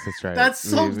 Yes, that's right. That's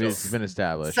so it's been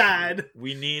established. Sad.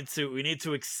 We need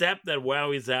to accept that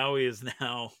Wowie Zowie is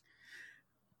now.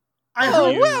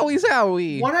 Wowie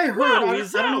Zowie. What I heard, I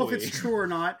don't know if it's true or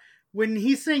not. When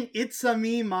he's saying "It's a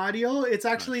me, Mario," it's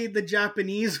actually the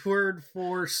Japanese word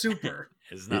for super.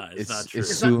 It's not true.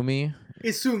 Isumi.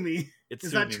 Isumi.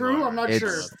 Is that true? Mario. I'm not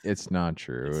sure. It's not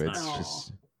true. It's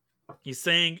just. He's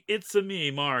saying "It's a me,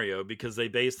 Mario" because they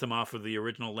based him off of the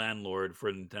original landlord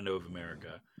for Nintendo of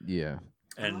America. Yeah.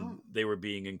 And they were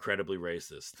being incredibly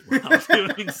racist while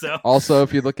doing so. Also,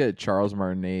 if you look at Charles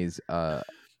Martinet's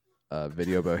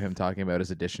video about him talking about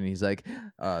his edition, he's like,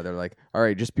 they're like, all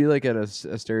right, just be like a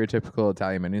stereotypical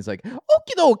Italian man. He's like,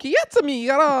 okie dokie, it's me.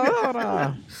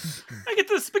 I get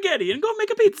the spaghetti and go make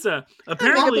a pizza.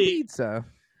 Apparently,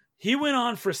 he went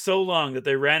on for so long that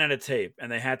they ran out of tape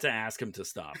and they had to ask him to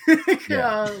stop.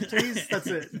 Please, that's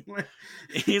it.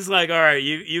 He's like, all right,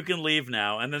 you can leave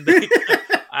now. And then they...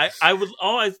 I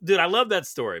love that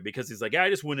story because he's like, I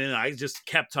just went in and I just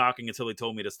kept talking until he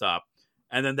told me to stop.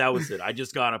 And then that was it. I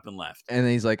just got up and left. And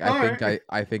then he's like,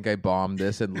 I think I bombed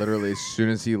this. And literally as soon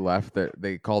as he left,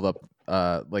 they called up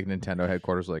like Nintendo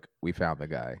headquarters, like, we found the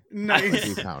guy. Nice.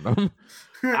 We found him.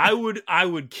 I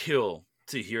would kill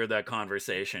to hear that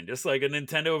conversation. Just like a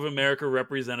Nintendo of America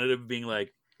representative being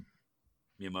like,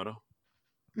 Miyamoto,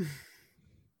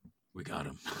 we got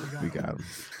him. We got him.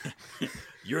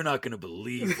 You're not going to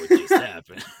believe what just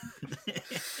happened.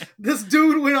 This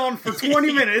dude went on for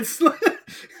 20 minutes. We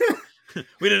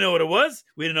didn't know what it was.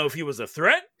 We didn't know if he was a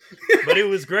threat, but it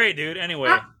was great, dude. Anyway.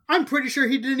 I'm pretty sure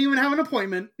he didn't even have an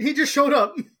appointment. He just showed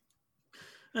up.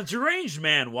 A deranged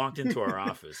man walked into our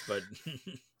office, but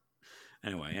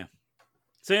anyway, yeah.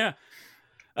 So, yeah.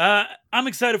 I'm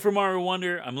excited for Mario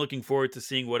Wonder. I'm looking forward to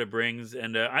seeing what it brings.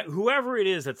 And whoever it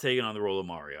is that's taking on the role of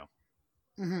Mario,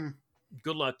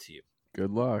 good luck to you.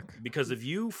 Good luck. Because if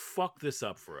you fuck this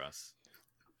up for us,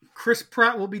 Chris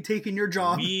Pratt will be taking your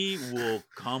job. We will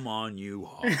come on you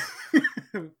hard.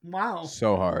 Wow.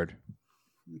 So hard.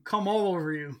 Come all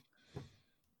over you.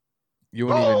 You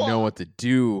won't even know what to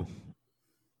do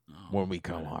when we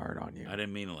come hard on you. I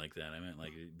didn't mean it like that. I meant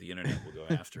like the internet will go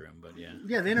after him, but yeah.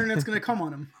 Yeah, the internet's going to come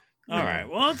on him. All right.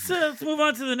 Well, let's move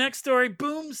on to the next story.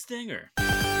 Boom Stinger.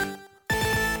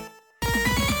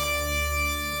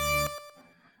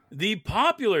 The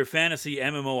popular fantasy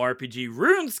MMORPG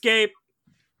RuneScape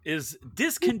is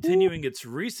discontinuing its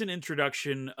recent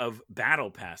introduction of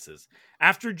battle passes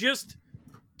after just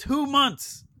 2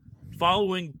 months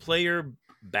following player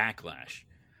backlash.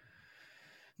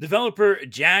 Developer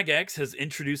Jagex has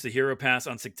introduced the Hero Pass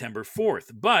on September 4th,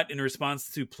 but in response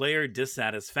to player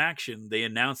dissatisfaction, they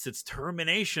announced its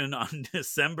termination on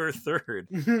December 3rd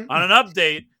on an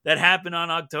update that happened on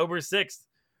October 6th.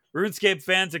 RuneScape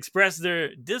fans expressed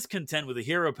their discontent with the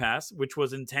Hero Pass, which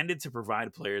was intended to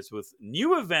provide players with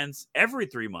new events every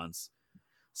 3 months,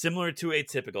 similar to a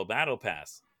typical Battle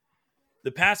Pass. The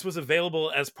pass was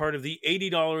available as part of the $80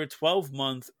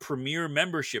 12-month Premier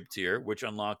membership tier, which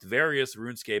unlocked various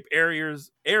RuneScape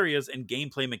areas and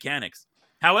gameplay mechanics.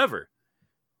 However,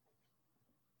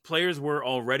 players were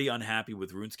already unhappy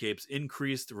with RuneScape's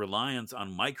increased reliance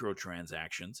on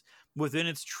microtransactions within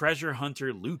its treasure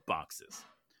hunter loot boxes.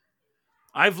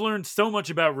 I've learned so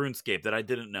much about RuneScape that I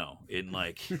didn't know in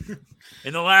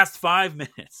in the last 5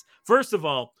 minutes. First of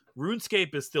all,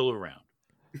 RuneScape is still around.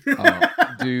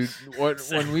 Dude,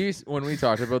 when we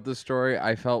talked about this story,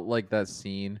 I felt like that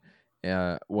scene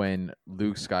when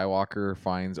Luke Skywalker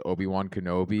finds Obi-Wan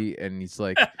Kenobi and he's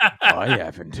like, I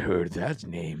haven't heard that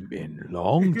name in a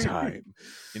long time.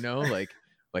 You know, like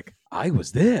I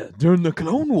was there during the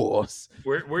Clone Wars.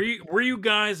 Were you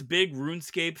guys big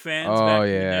RuneScape fans? Oh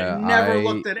yeah, never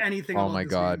looked at anything. Oh my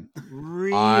god,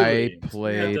 really? I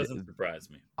played. That doesn't surprise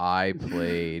me. I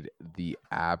played the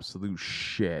absolute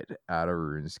shit out of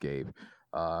RuneScape.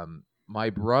 My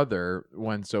brother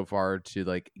went so far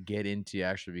to get into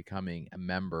actually becoming a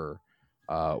member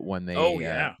when they.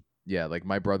 Like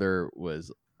my brother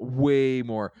was way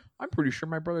more. I'm pretty sure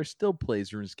my brother still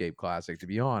plays RuneScape Classic, to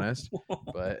be honest.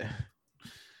 But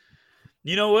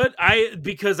you know what? I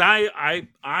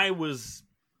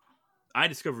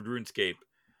discovered RuneScape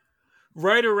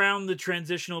right around the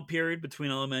transitional period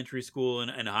between elementary school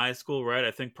and high school, right?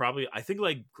 I think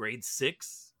like grade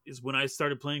 6 is when I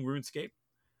started playing RuneScape.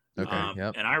 Okay.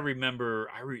 Yep. And I remember,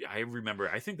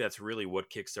 I think that's really what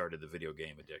kickstarted the video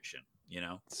game addiction, you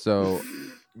know? So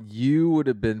you would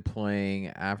have been playing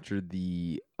after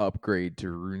the upgrade to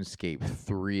RuneScape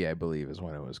 3, I believe is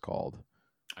when it was called.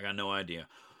 I got no idea.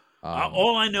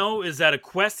 All I know is that a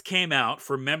quest came out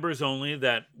for members only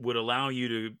that would allow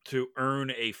you to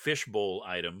earn a fishbowl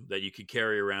item that you could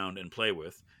carry around and play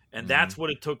with. And that's what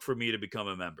it took for me to become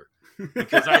a member.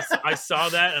 Because I saw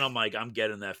that and I'm like, I'm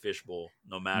getting that fishbowl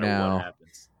no matter what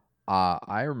happens.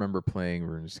 I remember playing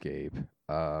RuneScape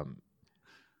at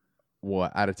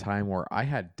a time where I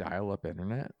had dial-up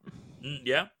internet.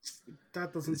 Yeah.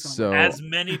 That doesn't sound so, as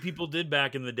many people did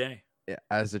back in the day.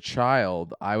 As a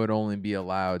child, I would only be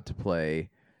allowed to play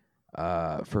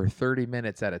for 30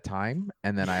 minutes at a time,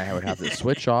 and then I would have to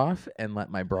switch off and let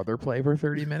my brother play for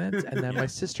 30 minutes, and then my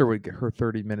sister would get her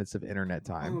 30 minutes of internet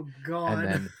time. Oh, God. And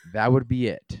then that would be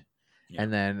it. Yeah.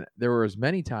 And then there were as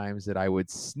many times that I would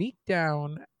sneak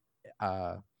down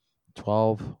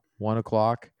 12, 1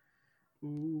 o'clock,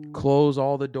 close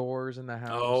all the doors in the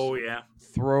house. Oh, yeah.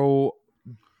 Throw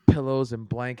pillows and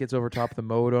blankets over top of the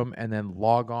modem, and then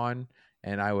log on,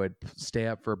 and I would stay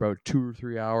up for about 2 or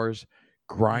 3 hours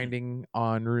grinding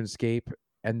on RuneScape,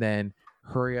 and then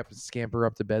hurry up and scamper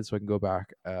up to bed so I can go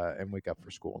back and wake up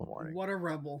for school in the morning. What a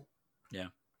rebel. Yeah.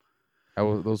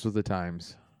 Those were the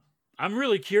times. I'm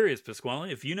really curious,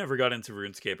 Pasquale, if you never got into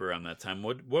RuneScape around that time,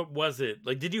 what was it?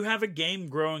 Like, did you have a game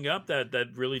growing up that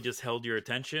really just held your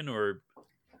attention, or?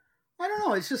 I don't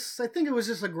know. I think it was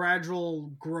just a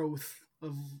gradual growth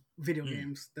of video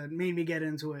games that made me get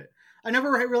into it. I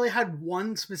never really had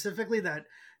one specifically that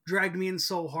dragged me in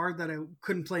so hard that I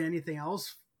couldn't play anything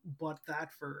else but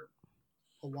that for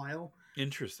a while.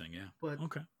 Interesting, yeah. But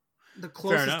okay. The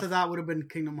closest to that would have been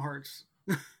Kingdom Hearts.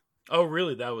 Oh,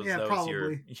 really? That was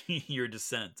your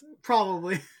descent.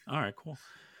 Probably. All right, cool.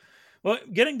 Well,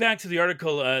 getting back to the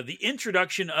article, the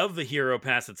introduction of the Hero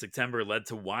Pass in September led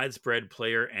to widespread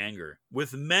player anger,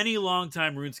 with many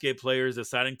longtime RuneScape players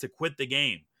deciding to quit the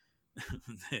game.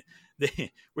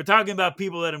 We're talking about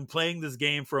people that have been playing this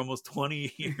game for almost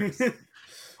 20 years.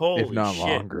 Holy if not shit.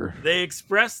 Longer. They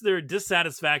expressed their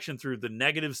dissatisfaction through the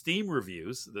negative Steam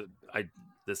reviews.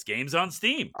 This game's on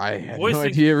Steam. I had no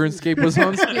idea RuneScape was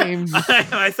on Steam.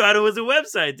 I thought it was a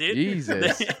website, dude.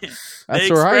 Jesus. That's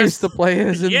where I used to play it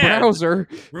as in browser.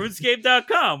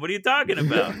 RuneScape.com. What are you talking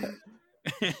about?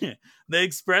 They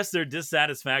expressed their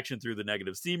dissatisfaction through the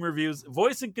negative Steam reviews,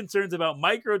 voicing concerns about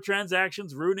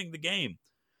microtransactions ruining the game.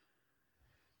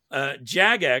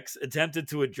 Jagex attempted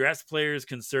to address players'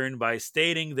 concern by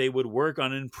stating they would work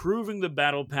on improving the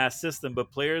Battle Pass system, but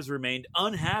players remained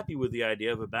unhappy with the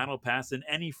idea of a Battle Pass in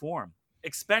any form,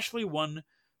 especially one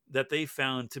that they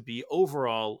found to be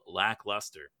overall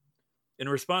lackluster. In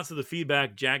response to the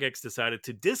feedback, Jagex decided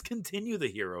to discontinue the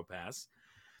Hero Pass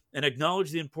and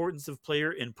acknowledge the importance of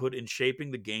player input in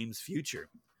shaping the game's future.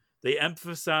 They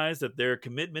emphasized that their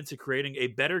commitment to creating a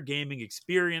better gaming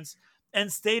experience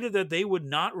and stated that they would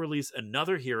not release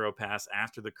another Hero Pass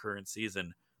after the current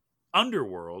season,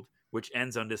 Underworld, which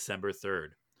ends on December 3rd.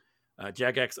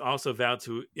 Jagex also vowed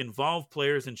to involve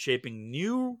players in shaping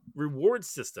new reward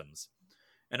systems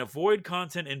and avoid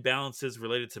content imbalances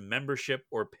related to membership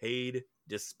or paid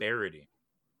disparity.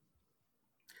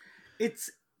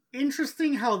 It's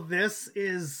interesting how this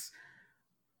is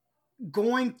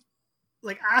going,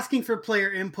 like, asking for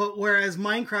player input, whereas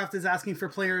Minecraft is asking for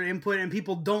player input and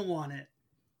people don't want it.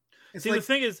 It's See, like, the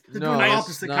thing is,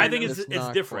 I think it's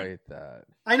different. That.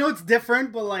 I know it's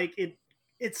different, but like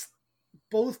it's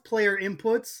both player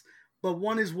inputs, but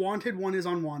one is wanted, one is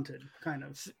unwanted, kind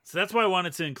of. So that's why I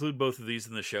wanted to include both of these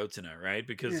in the show tonight, right?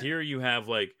 Because here you have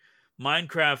like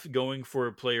Minecraft going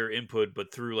for player input,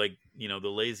 but through like, you know, the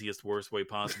laziest, worst way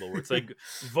possible, where it's like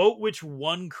vote which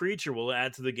one creature will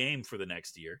add to the game for the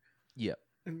next year. Yep.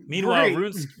 Meanwhile,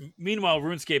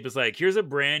 RuneScape is like, here's a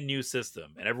brand new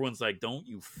system, and everyone's like, don't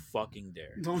you fucking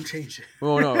dare. Don't change it.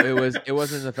 Well, no, it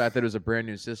wasn't the fact that it was a brand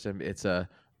new system. It's a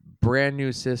brand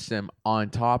new system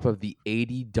on top of the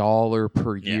 $80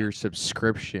 per year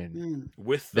subscription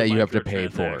with that you have to pay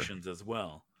for as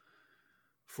well.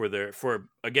 For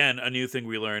again, a new thing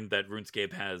we learned that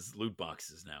RuneScape has loot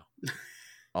boxes now.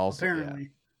 Also, apparently,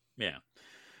 yeah.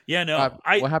 No,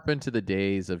 what happened to the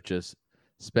days of just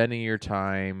spending your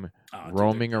time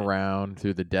roaming around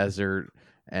through the desert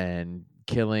and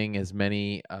killing as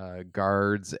many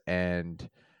guards and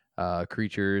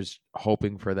creatures,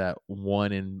 hoping for that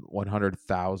 1 in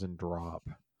 100,000 drop?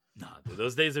 Nah,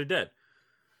 those days are dead.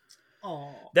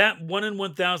 Oh. That 1 in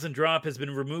 1,000 drop has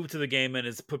been removed to the game and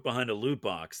is put behind a loot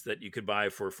box that you could buy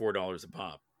for $4 a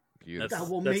pop. That's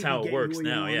how it works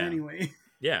now. Yeah. Anyway.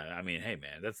 Yeah. I mean, hey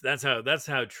man, that's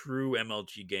how true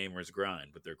MLG gamers grind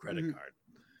with their credit card.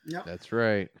 Yep. That's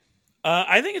right.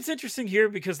 I think it's interesting here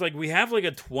because like we have like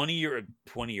a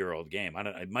 20-year-old game.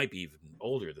 It might be even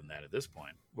older than that at this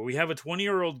point. But we have a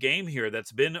 20-year-old game here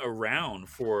that's been around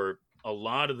for a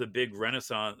lot of the big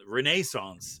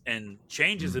renaissance and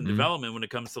changes in development when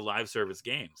it comes to live service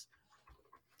games.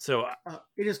 So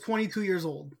it is 22 years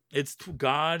old. It's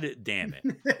god damn it.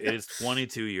 It is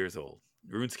 22 years old.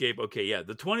 RuneScape. Okay. Yeah.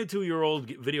 The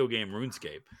 22-year-old video game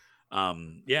RuneScape.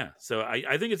 So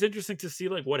I think it's interesting to see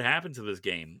like what happened to this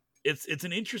game. It's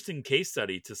an interesting case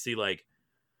study to see like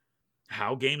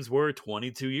how games were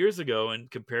 22 years ago and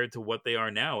compared to what they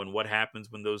are now and what happens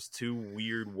when those two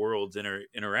weird worlds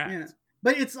interact. Yeah.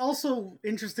 But it's also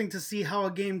interesting to see how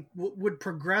a game would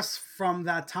progress from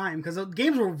that time, because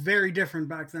games were very different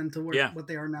back then to what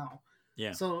they are now.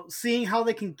 Yeah. So seeing how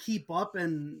they can keep up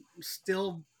and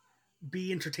still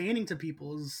be entertaining to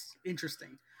people is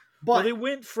interesting. But they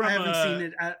went from I haven't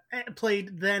seen it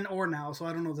played then or now, so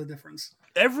I don't know the difference.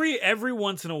 Every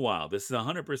once in a while, this is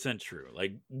 100% true.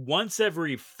 Like once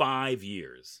every 5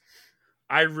 years,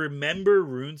 I remember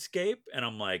RuneScape, and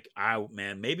I'm like,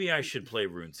 man, maybe I should play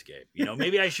RuneScape. You know,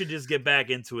 maybe I should just get back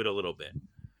into it a little bit.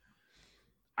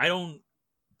 I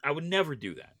would never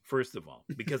do that. First of all,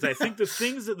 because I think the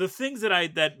things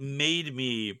that made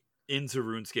me into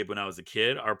RuneScape when I was a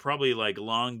kid are probably like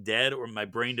long dead, or my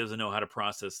brain doesn't know how to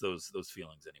process those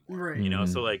feelings anymore. Right. You know,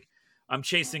 so like I'm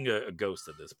chasing a ghost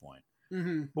at this point.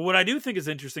 Mm-hmm. But what I do think is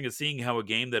interesting is seeing how a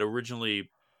game that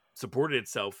originally supported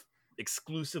itself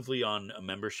exclusively on a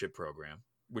membership program,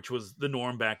 which was the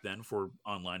norm back then for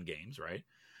online games, right?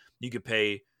 You could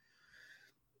pay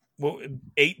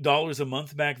 $8 a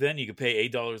month back then. You could pay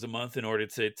 $8 a month in order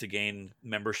to gain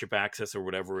membership access or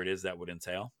whatever it is that would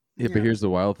entail. Yeah, but here's the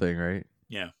wild thing, right?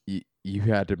 Yeah. You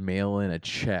had to mail in a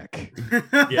check.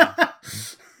 Yeah.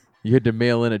 You had to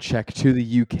mail in a check to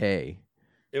the UK.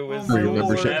 It was for your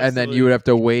membership, and then you would have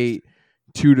to wait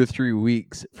 2 to 3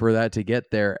 weeks for that to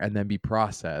get there and then be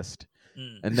processed.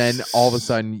 And then all of a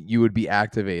sudden you would be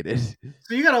activated.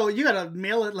 So you gotta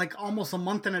mail it like almost a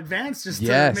month in advance just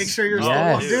to make sure you're still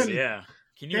logged in. Yeah.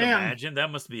 Can you imagine?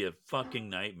 That must be a fucking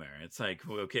nightmare. It's like,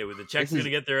 okay, well, the check's gonna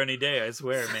get there any day, I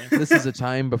swear, man. This is a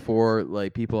time before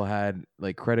like people had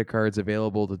like credit cards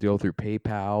available to go through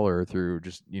PayPal or through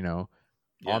just,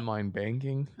 online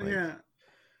banking. Yeah.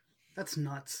 That's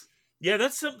nuts. Yeah,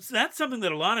 that's something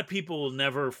that a lot of people will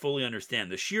never fully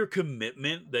understand. The sheer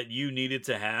commitment that you needed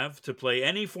to have to play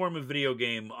any form of video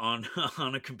game on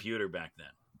a computer back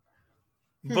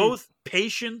then. Both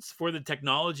patience for the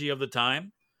technology of the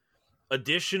time,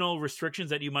 additional restrictions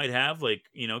that you might have, like,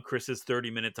 Chris's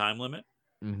 30-minute time limit.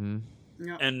 Mm-hmm.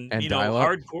 Yeah. And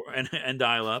hardcore and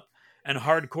dial up. And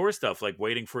hardcore stuff like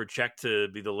waiting for a check to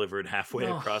be delivered halfway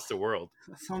across the world.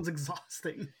 That sounds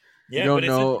exhausting. You don't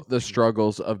know the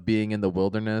struggles of being in the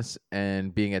wilderness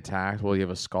and being attacked while you have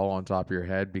a skull on top of your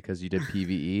head because you did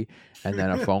PvE, and then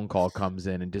a phone call comes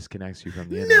in and disconnects you from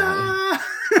the internet.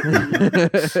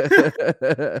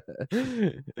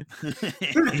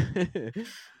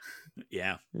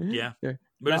 Yeah.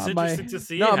 But it's interesting to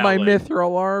see. Not my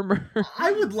mithril armor.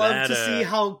 I would love to see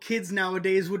how kids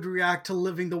nowadays would react to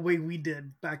living the way we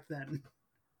did back then.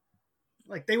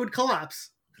 Like, they would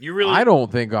collapse. I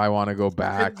don't think I want to go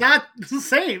back. That's the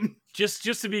same. Just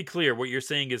to be clear, what you're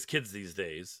saying is kids these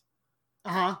days.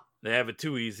 They have it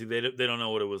too easy. They don't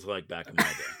know what it was like back in my day.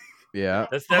 Yeah,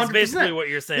 that's basically what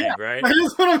you're saying, right?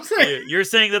 That's what I'm saying. You're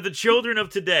saying that the children of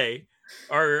today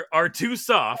are too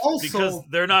soft because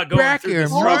they're not going back through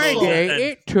in my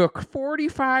day. It took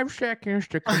 45 seconds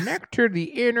to connect to the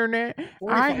internet.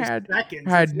 I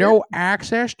had no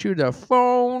access to the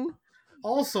phone.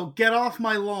 Also, get off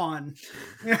my lawn.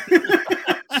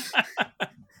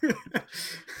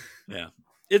 Yeah.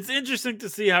 It's interesting to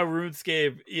see how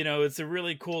RuneScape, it's a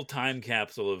really cool time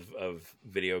capsule of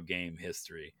video game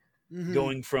history. Mm-hmm.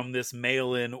 Going from this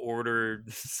mail-in order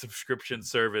subscription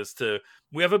service to,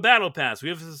 we have a battle pass, we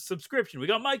have a subscription, we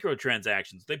got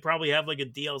microtransactions. They probably have like a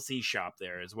DLC shop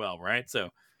there as well, right? So,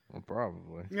 well,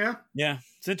 probably. Yeah.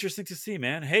 It's interesting to see,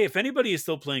 man. Hey, if anybody is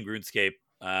still playing RuneScape,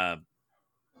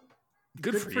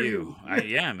 good for you.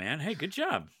 Yeah, man. Hey, good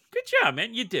job,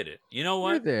 man. You did it. You know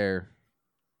what? You're there.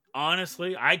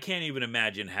 Honestly, I can't even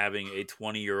imagine having a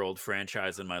 20-year-old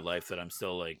franchise in my life that I'm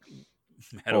still like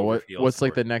head over heels what's for.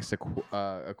 Like the next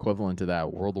equivalent to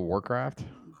that? World of Warcraft?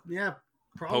 Yeah,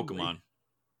 probably. Pokemon.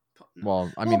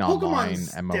 Well, I mean online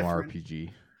MMORPG.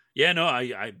 Different. Yeah, no,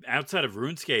 I outside of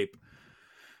RuneScape,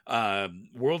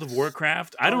 World of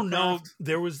Warcraft, I don't know.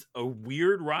 There was a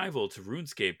weird rival to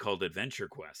RuneScape called Adventure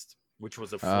Quest, which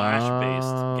was a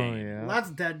Flash-based game. Yeah. Well,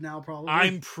 that's dead now, probably.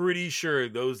 I'm pretty sure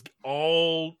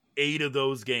all 8 of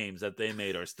those games that they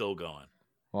made are still going.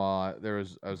 Well, I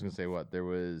was going to say there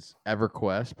was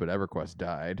EverQuest, but EverQuest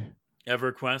died.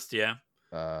 EverQuest, yeah.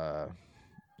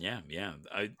 Yeah.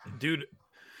 Dude,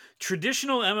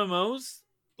 traditional MMOs,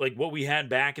 like what we had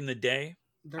back in the day,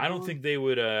 I don't think they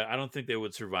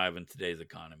would survive in today's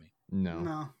economy.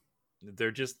 No.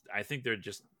 I think they're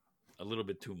just a little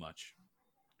bit too much.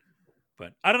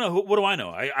 But I don't know. What do I know?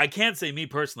 I can't say me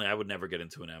personally, I would never get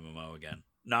into an MMO again.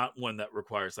 Not one that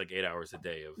requires like 8 hours a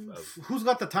day of who's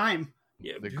got the time?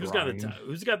 Yeah, who's got the time?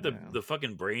 Who's got the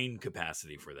fucking brain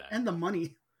capacity for that? And the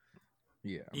money.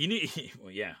 Yeah. You need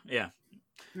yeah.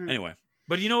 Anyway.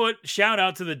 But you know what? Shout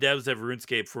out to the devs of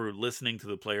RuneScape for listening to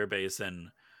the player base and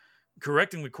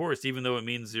correcting the course, even though it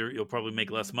means you'll probably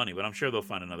make less money. But I'm sure they'll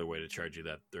find another way to charge you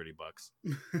that $30.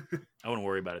 I wouldn't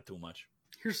worry about it too much.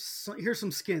 Here's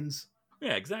some skins.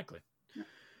 Yeah, exactly.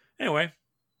 Anyway,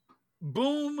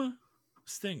 boom,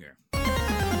 stinger.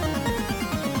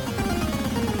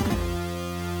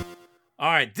 All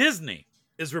right, Disney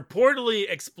is reportedly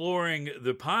exploring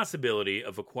the possibility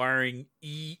of acquiring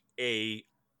EA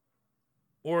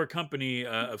or a company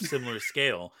of similar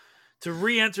scale to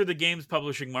re-enter the games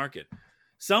publishing market.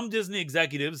 Some Disney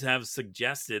executives have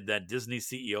suggested that Disney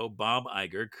CEO Bob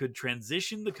Iger could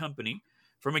transition the company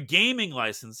from a gaming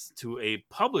license to a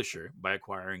publisher by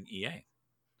acquiring EA.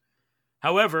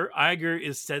 However, Iger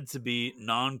is said to be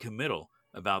non-committal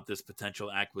about this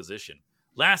potential acquisition.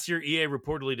 Last year, EA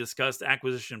reportedly discussed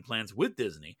acquisition plans with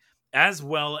Disney, as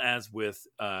well as with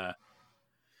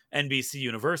NBC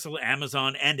Universal,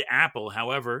 Amazon, and Apple.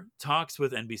 However, talks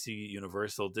with NBC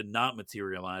Universal did not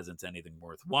materialize into anything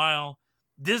worthwhile.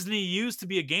 Disney used to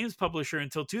be a games publisher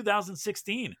until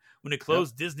 2016, when it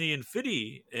closed Disney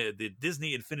Infinity, the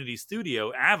Disney Infinity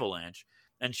Studio, Avalanche,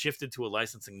 and shifted to a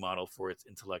licensing model for its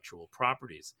intellectual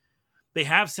properties. They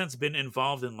have since been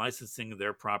involved in licensing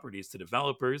their properties to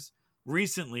developers.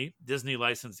 Recently, Disney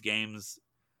licensed games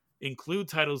include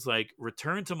titles like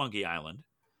Return to Monkey Island,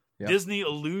 Disney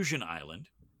Illusion Island,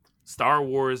 Star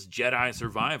Wars Jedi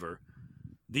Survivor,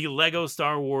 the Lego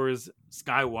Star Wars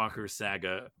Skywalker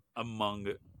Saga, among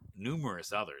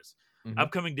numerous others. Mm-hmm.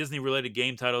 Upcoming Disney-related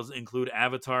game titles include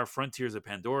Avatar, Frontiers of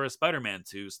Pandora, Spider-Man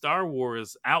 2, Star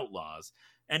Wars Outlaws,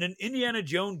 and an Indiana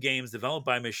Jones games developed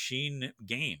by Machine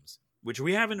Games, which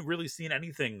we haven't really seen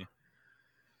anything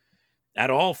at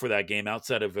all for that game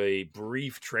outside of a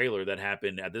brief trailer that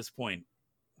happened at this point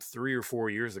 3 or 4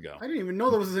 years ago. I didn't even know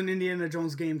there was an Indiana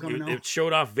Jones game coming out. It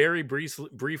showed off very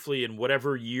briefly in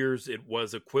whatever years it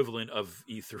was equivalent of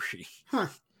E3. Huh.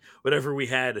 Whatever we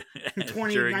had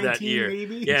during that year.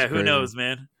 Maybe? Yeah, who knows,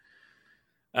 man?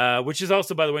 Which is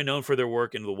also, by the way, known for their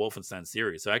work in the Wolfenstein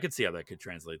series. So I could see how that could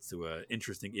translate to an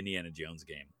interesting Indiana Jones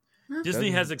game.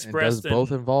 Disney has expressed... It does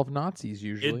both involve Nazis,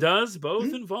 usually. It does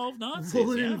both involve Nazis.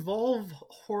 Will it involve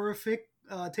horrific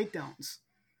takedowns?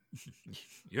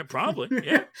 Yeah, probably.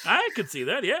 Yeah, I could see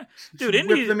that. Yeah, dude,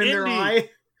 Whip them in their eye.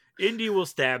 Indy will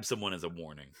stab someone as a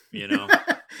warning. You know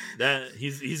that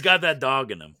he's got that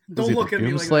dog in him. Don't look at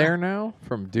me like Doomslayer that. now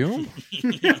from Doom.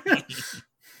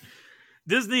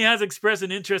 Disney has expressed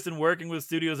an interest in working with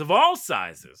studios of all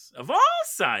sizes, as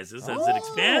it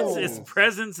expands its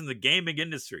presence in the gaming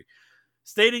industry,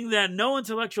 stating that no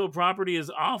intellectual property is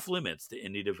off limits to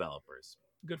indie developers.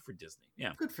 Good for Disney.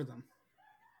 Yeah, good for them.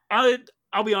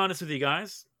 I'll be honest with you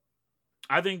guys.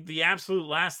 I think the absolute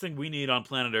last thing we need on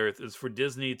planet Earth is for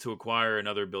Disney to acquire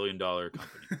another $1 billion company.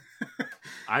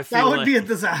 I feel that would be a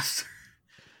disaster.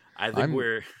 I think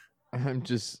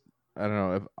I don't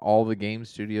know, if all the game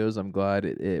studios, I'm glad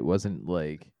it wasn't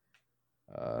like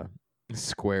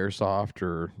Squaresoft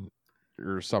or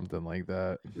something like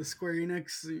that. The Square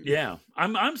Enix. Yeah,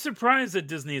 I'm surprised that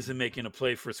Disney isn't making a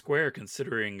play for Square,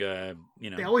 considering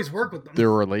they always work with them.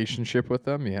 Their relationship with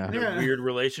them, the weird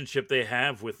relationship they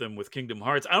have with them with Kingdom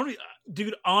Hearts.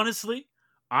 Dude, honestly,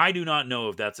 I do not know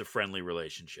if that's a friendly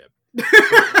relationship.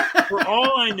 For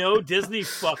all I know, Disney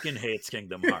fucking hates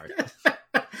Kingdom Hearts.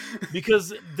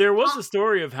 Because there was a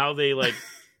story of how they met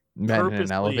in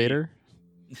an elevator.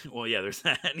 Well, yeah, there's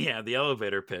that. Yeah, the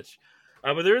elevator pitch.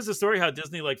 But there is a story how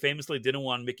Disney famously didn't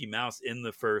want Mickey Mouse in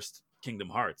the first Kingdom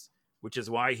Hearts, which is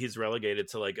why he's relegated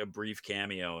to a brief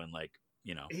cameo and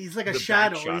he's like a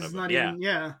shadow. He's not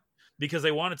even because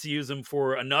they wanted to use him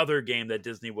for another game that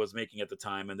Disney was making at the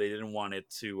time, and they didn't want it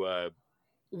to.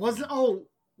 Was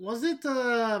it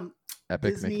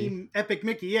Epic Disney Mickey? Epic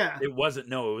Mickey, yeah. It wasn't.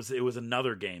 No, it was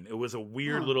another game. It was a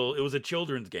weird little. It was a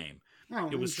children's game. Oh,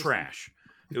 it was trash.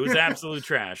 It was absolute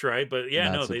trash, right? But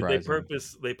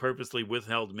they purposely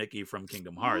withheld Mickey from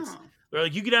Kingdom Hearts. Oh. They're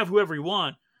like, you could have whoever you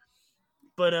want,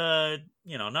 but not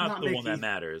the Mickey. one that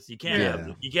matters. You can't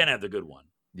have the good one.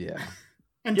 Yeah.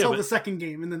 Until the second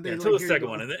game, and then they until the second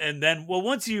one, and then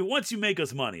once you make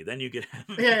us money, then you can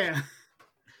have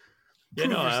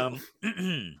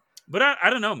But I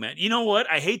don't know, man. You know what?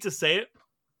 I hate to say it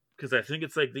because I think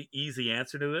it's the easy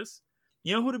answer to this.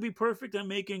 You know who would be perfect at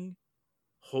making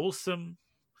wholesome,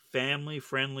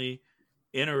 family-friendly,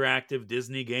 interactive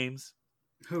Disney games?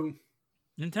 Who?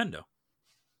 Nintendo.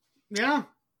 Yeah.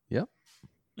 Yep.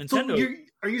 Nintendo. So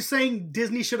are you saying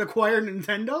Disney should acquire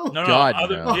Nintendo? No. No.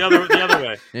 The other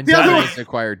way. Nintendo needs to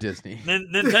acquire Disney.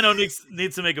 Nintendo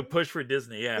needs to make a push for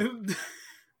Disney. Yeah.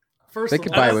 They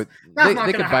could buy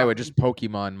with just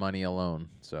Pokemon money alone.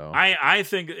 So I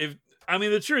think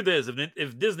the truth is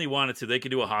if Disney wanted to, they could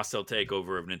do a hostile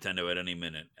takeover of Nintendo at any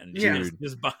minute and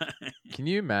just buy. Can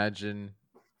you imagine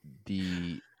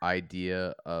the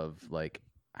idea of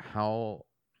how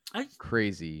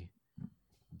crazy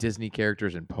Disney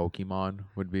characters in Pokemon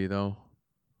would be, though?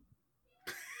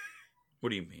 What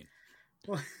do you mean?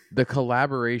 The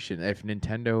collaboration, if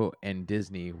Nintendo and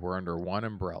Disney were under one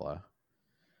umbrella,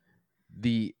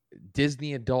 the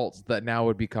Disney adults that now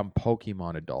would become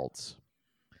Pokemon adults,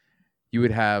 you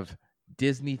would have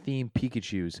Disney themed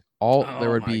Pikachus. There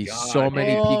would be so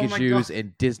many Pikachus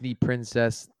and Disney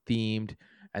princess themed,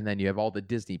 and then you have all the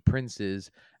Disney princes,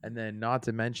 and then not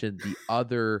to mention the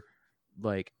other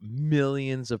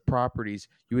millions of properties.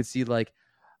 You would see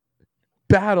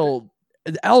Battle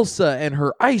Elsa and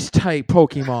her ice type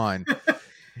Pokemon.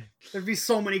 There'd be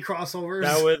so many crossovers.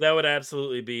 That would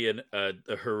absolutely be a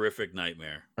horrific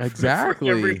nightmare. Exactly.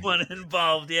 For everyone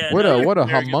involved. Yeah. What a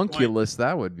homunculus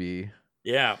that would be.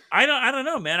 Yeah. I don't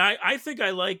know, man. I think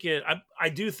I like it. I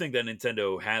do think that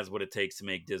Nintendo has what it takes to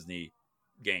make Disney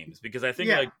games, because I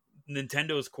think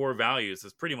Nintendo's core values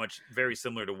is pretty much very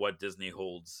similar to what Disney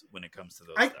holds when it comes to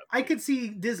those stuff. I could see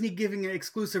Disney giving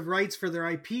exclusive rights for their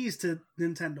IPs to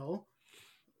Nintendo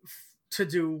to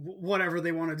do whatever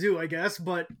they want to do, I guess,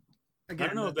 but again,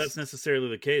 I don't know if that's necessarily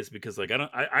the case, because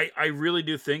I really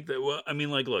do think that,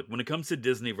 look, when it comes to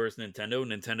Disney versus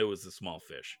Nintendo is the small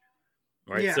fish,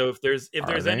 right? Yeah. So if there's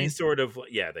any they? sort of,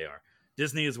 they are.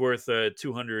 Disney is worth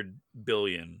 $200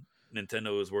 billion.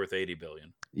 Nintendo is worth $80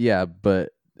 billion. Yeah, but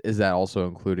is that also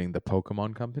including the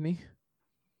Pokemon company?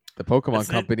 The Pokemon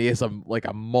company is a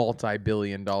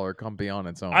multi-billion-dollar company on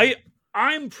its own.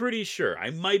 I'm pretty sure. I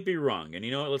might be wrong, and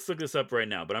let's look this up right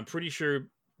now. But I'm pretty sure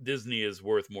Disney is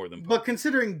worth more than Pokemon. But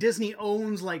considering Disney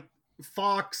owns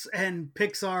Fox and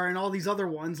Pixar and all these other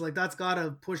ones, that's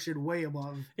gotta push it way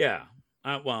above. Yeah.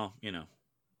 No,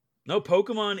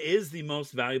 Pokemon is the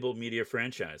most valuable media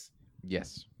franchise.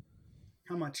 Yes.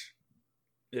 How much?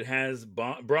 It has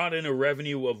brought in a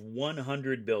revenue of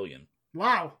 $100 billion.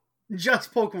 Wow.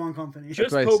 Just Pokemon Company.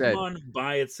 Just Pokemon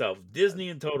by itself. Disney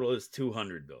in total is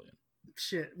 $200 billion.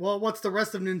 Shit. Well, what's the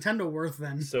rest of Nintendo worth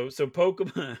then? So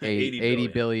Pokemon 80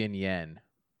 billion yen.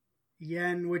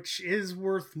 Yen, which is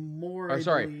worth more. I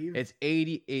believe. It's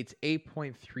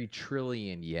 8.3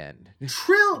 trillion yen. Yeah.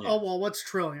 Oh well, what's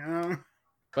trillion?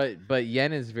 But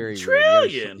yen is very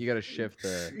trillion. Weird. You got to shift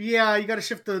the. Yeah, you got to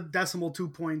shift the decimal 2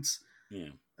 points.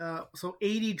 Yeah. So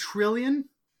 80 trillion.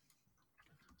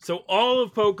 So all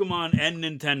of Pokemon and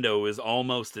Nintendo is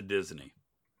almost a Disney.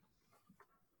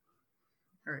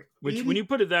 All right. Which, 80... when you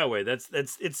put it that way,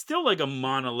 it's still like a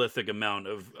monolithic amount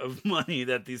of money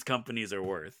that these companies are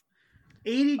worth.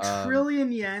 80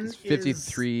 trillion yen is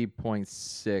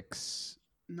 53.6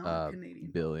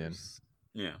 billion.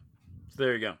 Yeah. So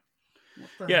there you go.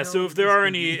 Yeah, so if there are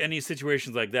any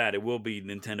situations like that, it will be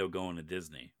Nintendo going to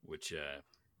Disney, which you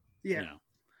know.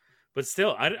 But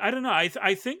still, I don't know.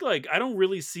 I think like I don't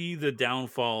really see the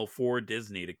downfall for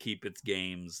Disney to keep its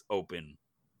games open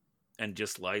and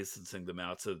just licensing them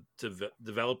out to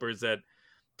developers that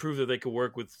prove that they could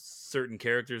work with certain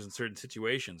characters in certain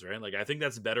situations, right? Like I think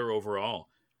that's better overall.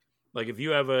 Like if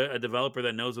you have a developer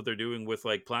that knows what they're doing with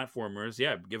like platformers,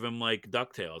 yeah, give them like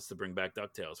DuckTales to bring back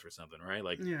DuckTales for something, right?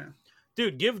 Like,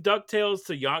 dude, give DuckTales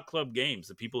to Yacht Club Games,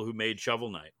 the people who made Shovel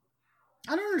Knight.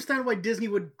 I don't understand why Disney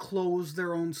would close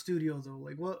their own studio though.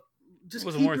 Like, what? Just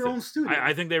keep your own studio.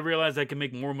 I think they realized they can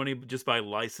make more money just by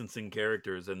licensing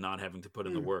characters and not having to put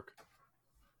in the work.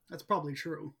 That's probably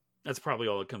true. That's probably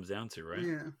all it comes down to, right?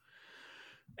 Yeah.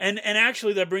 And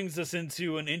actually that brings us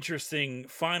into an interesting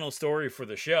final story for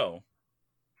the show.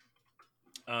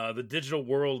 The digital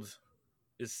world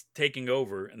is taking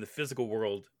over and the physical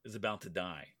world is about to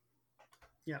die.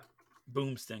 Yeah.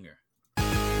 Boom stinger.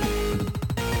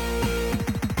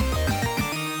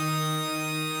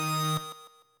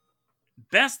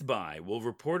 Best Buy will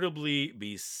reportedly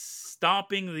be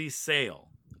stopping the sale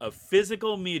of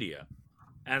physical media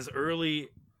as early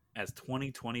as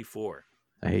 2024.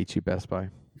 I hate you, Best Buy.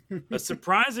 A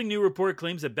surprising new report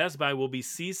claims that Best Buy will be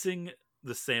ceasing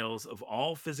the sales of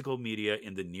all physical media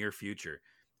in the near future,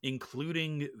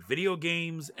 including video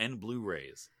games and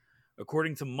Blu-rays.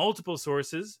 According to multiple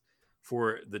sources,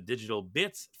 for the digital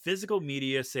bits, physical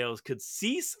media sales could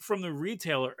cease from the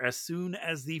retailer as soon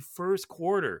as the first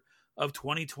quarter of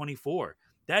 2024.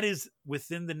 That is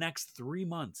within the next 3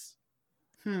 months.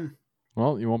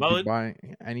 Well, you won't be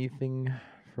buying anything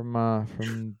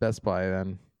from Best Buy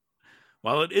then.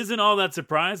 While it isn't all that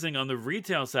surprising on the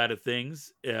retail side of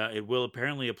things, it will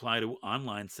apparently apply to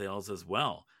online sales as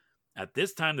well. At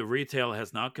this time, the retail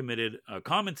has not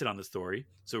commented on the story,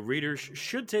 so readers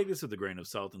should take this with a grain of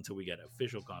salt until we get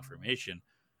official confirmation.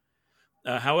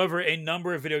 However, a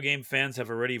number of video game fans have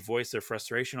already voiced their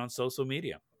frustration on social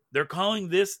media. They're calling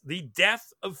this the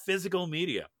death of physical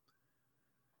media.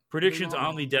 Predictions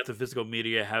on the death of physical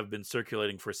media have been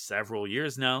circulating for several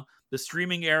years now. The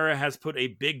streaming era has put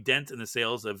a big dent in the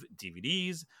sales of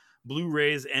DVDs,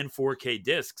 Blu-rays, and 4K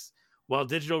discs, while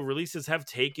digital releases have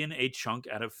taken a chunk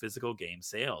out of physical game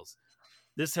sales.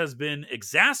 This has been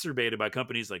exacerbated by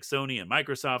companies like Sony and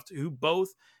Microsoft, who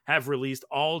both have released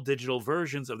all digital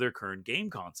versions of their current game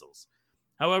consoles.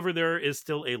 However, there is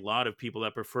still a lot of people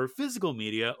that prefer physical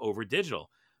media over digital,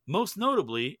 most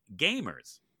notably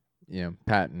gamers. Yeah,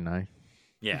 Pat and I.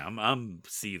 Yeah, I'm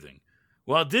seething.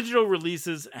 While digital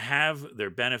releases have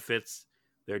their benefits,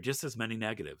 there are just as many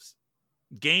negatives.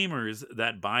 Gamers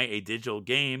that buy a digital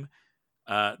game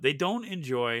they don't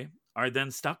enjoy are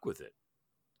then stuck with it.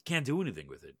 Can't do anything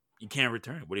with it. You can't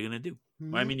return it. What are you going to do?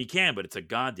 Mm-hmm. Well, I mean, you can, but it's a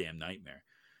goddamn nightmare.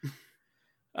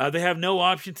 They have no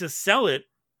option to sell it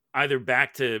either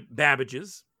back to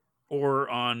Babbage's or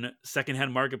on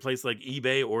secondhand marketplace like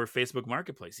eBay or Facebook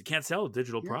Marketplace. You can't sell a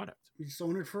digital product. You just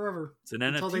own it forever. It's an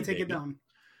until NFT, they take baby. it down.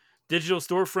 Digital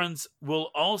storefronts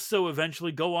will also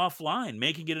eventually go offline,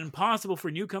 making it impossible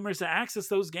for newcomers to access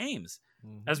those games.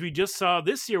 Mm-hmm. As we just saw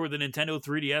this year with the Nintendo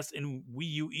 3DS and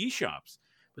Wii U eShops.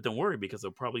 But don't worry, because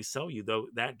they'll probably sell you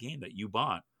that game that you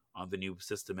bought on the new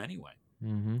system anyway.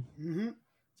 Mm-hmm. Mm-hmm.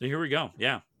 So here we go.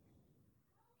 Yeah.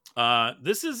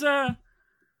 This is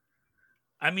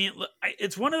I mean,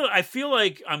 it's one of the, I feel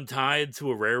like I'm tied to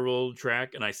a railroad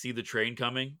track and I see the train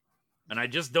coming and I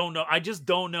just don't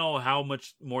know how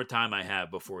much more time I have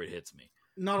before it hits me.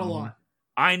 Not a lot.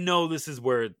 I know this is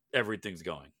where everything's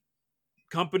going.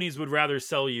 Companies would rather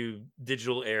sell you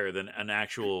digital air than an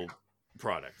actual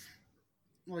product.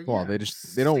 Well,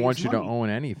 they don't want you to own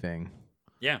anything.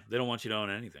 Yeah, they don't want you to own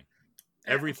anything.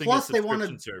 Everything Plus, is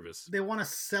subscription service. They want to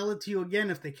sell it to you again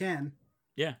if they can.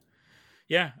 Yeah.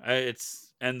 Yeah,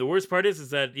 and the worst part is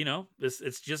that, you know,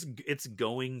 it's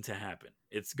going to happen.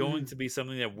 It's going to be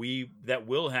something that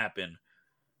will happen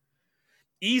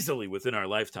easily within our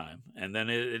lifetime, and then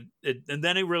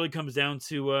it really comes down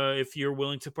to if you're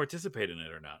willing to participate in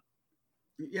it or not.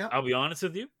 Yeah, I'll be honest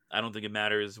with you. I don't think it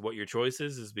matters what your choice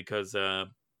is because a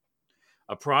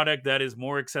product that is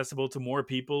more accessible to more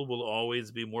people will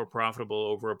always be more profitable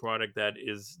over a product that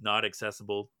is not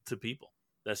accessible to people.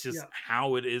 That's just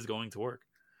how it is going to work.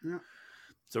 Yeah.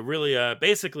 So really,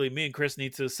 basically, me and Chris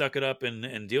need to suck it up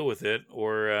and deal with it,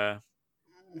 or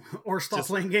stop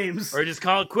playing games, or just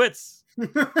call it quits.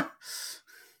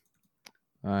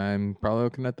 I'm probably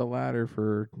looking at the latter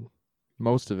for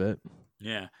most of it.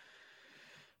 Yeah,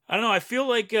 I don't know. I feel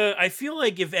like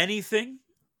if anything,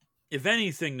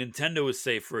 Nintendo is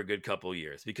safe for a good couple of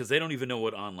years because they don't even know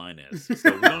what online is.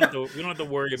 So we don't have to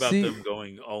worry about them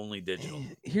going only digital.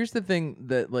 Here's the thing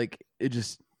that it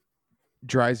just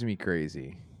drives me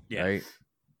crazy. Yeah. Right?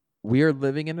 We are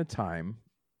living in a time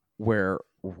where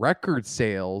record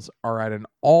sales are at an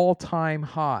all-time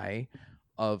high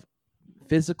of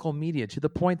physical media to the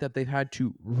point that they've had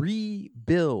to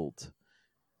rebuild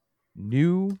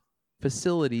new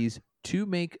facilities to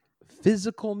make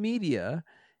physical media,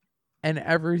 and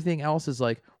everything else is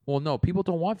like, well, no, people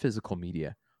don't want physical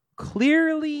media.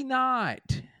 Clearly not.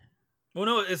 Well,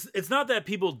 no, it's not that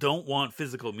people don't want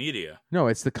physical media. No,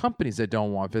 it's the companies that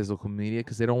don't want physical media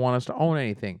because they don't want us to own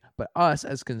anything. But us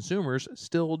as consumers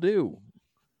still do.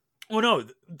 Well, no,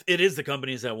 it is the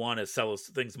companies that want to sell us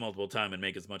things multiple times and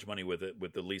make as much money with it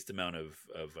with the least amount of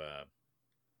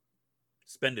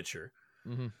expenditure.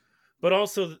 Mm-hmm. But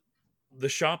also, the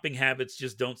shopping habits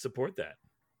just don't support that.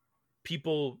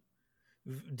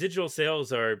 Digital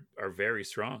sales are very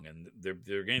strong, and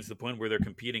they're getting to the point where they're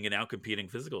competing and outcompeting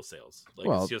physical sales.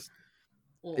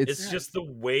 It's just the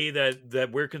way that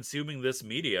we're consuming this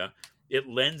media. It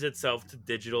lends itself to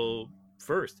digital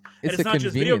first. It's a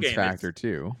convenience factor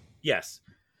too. Yes.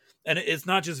 And it's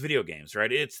not just video games,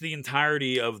 right? It's the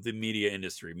entirety of the media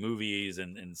industry, movies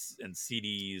and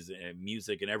CDs and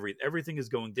music and everything is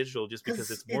going digital just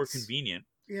because it's more convenient.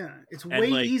 Yeah, it's way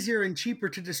easier and cheaper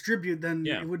to distribute than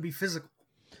it would be physical.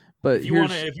 But if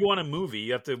you want a movie,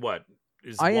 you have to what?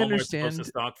 Is Walmart supposed to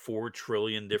stock 4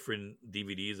 trillion different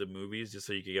DVDs of movies just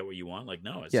so you can get what you want? Like,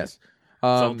 no, it's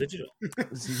all digital.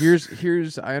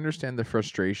 Here's I understand the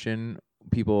frustration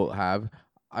people have.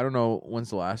 I don't know when's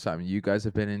the last time you guys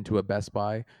have been into a Best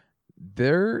Buy.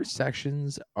 Their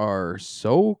sections are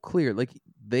so clear. Like,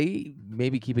 they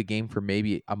maybe keep a game for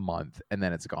maybe a month and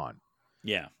then it's gone.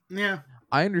 Yeah. Yeah.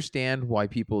 I understand why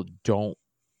people don't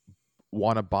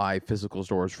want to buy physical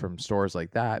stores from stores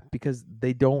like that because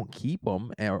they don't keep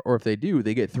them, or if they do,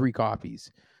 they get 3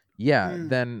 copies. Yeah,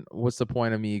 then what's the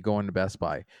point of me going to Best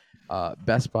Buy?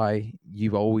 Best Buy,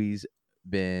 you've always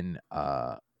been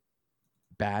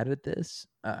bad at this.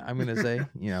 I'm gonna say,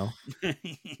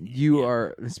 you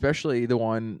are, especially the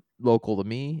one local to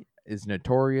me, is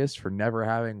notorious for never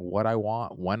having what I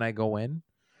want when I go in.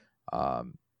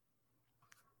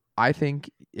 I think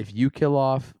if you kill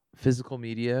off physical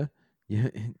media,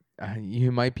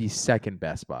 you might be second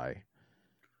Best Buy,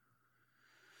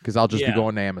 because I'll just be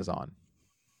going to Amazon.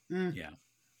 Yeah.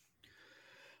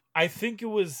 I think it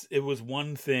was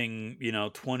one thing,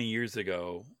 20 years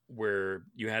ago where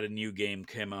you had a new game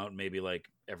come out maybe like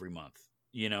every month,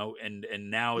 and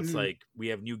now it's like we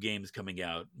have new games coming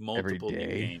out, multiple new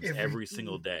games every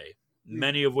single day. Yeah.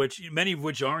 Many of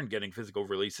which aren't getting physical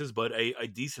releases, but a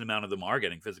decent amount of them are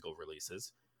getting physical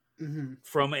releases. Mm-hmm.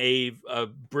 From a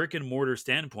brick and mortar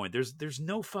standpoint, there's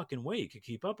no fucking way you could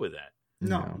keep up with that.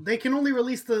 No, they can only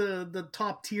release the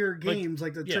top tier games,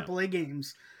 like the AAA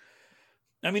games.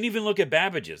 I mean, even look at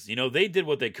Babbage's. They did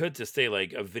what they could to stay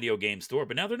like a video game store,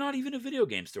 but now they're not even a video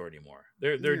game store anymore.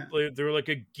 They're like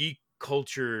a geek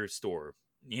culture store.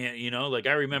 Yeah, like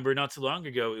I remember not too long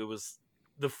ago, it was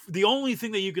the only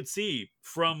thing that you could see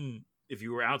from, if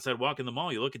you were outside walking the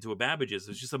mall, you look into a Babbage's, it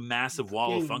was just a massive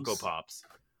wall of Funko Pops.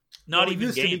 Not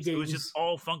even games. It was just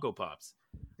all Funko Pops.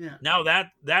 Yeah. Now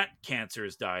that cancer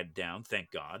has died down, thank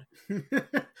God.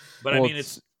 But I mean,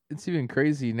 it's even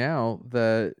crazy now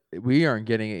that we aren't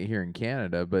getting it here in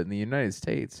Canada, but in the United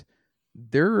States,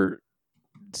 they're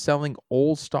selling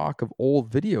old stock of old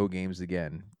video games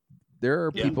again. There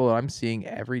are people that I'm seeing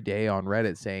every day on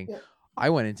Reddit saying, I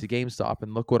went into GameStop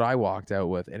and look what I walked out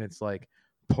with. And it's like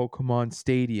Pokemon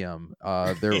Stadium.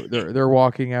 They're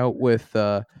walking out with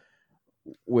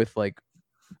like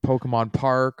Pokemon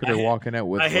Park, or they're walking out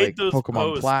with like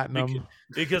Pokemon Platinum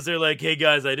because they're like, hey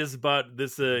guys, I just bought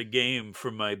this game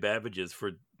from my Babbage's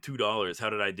for $2. How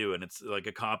did I do? And it's like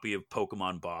a copy of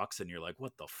Pokemon Box, and you're like,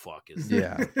 what the fuck is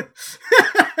that?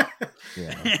 Yeah.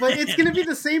 Yeah. But it's gonna be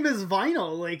the same as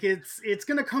vinyl. Like it's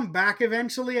gonna come back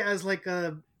eventually as like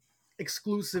a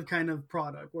exclusive kind of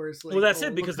product where it's like, well, that's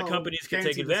it, because the companies can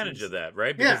take advantage of that,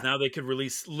 right? Because now they could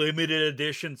release limited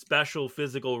edition special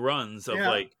physical runs of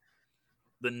like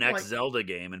the next Zelda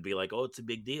game and be like, oh, it's a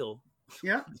big deal.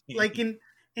 Yeah. Like in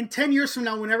 10 years from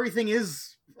now, when everything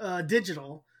is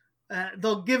digital,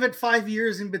 they'll give it 5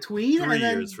 years in between. 3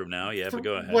 years from now. Yeah. But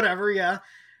go ahead. Whatever. Yeah.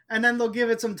 And then they'll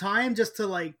give it some time just to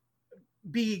like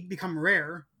become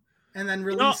rare and then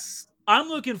release. I'm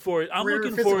looking forward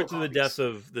to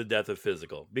the death of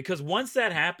physical, because once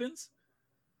that happens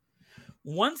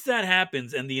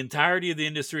and the entirety of the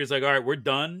industry is like, all right, we're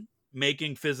done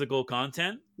making physical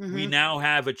content. Mm-hmm. We now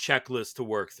have a checklist to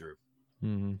work through.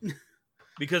 Mm-hmm.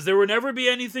 Because there will never be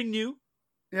anything new.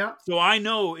 Yeah. So I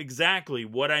know exactly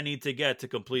what I need to get to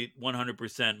complete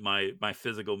 100% my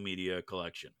physical media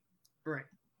collection. Right.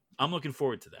 I'm looking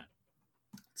forward to that.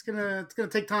 It's gonna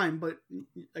take time, but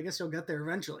I guess you'll get there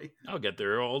eventually. I'll get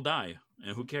there or I'll die,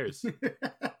 and who cares?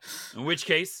 In which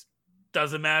case,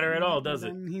 doesn't matter at all, does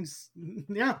it?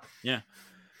 Yeah.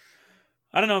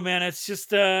 I don't know, man. It's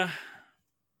just I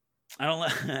don't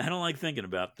like thinking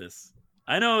about this.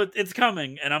 I know it's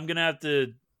coming, and I'm gonna have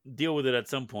to deal with it at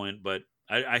some point. But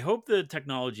I hope the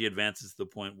technology advances to the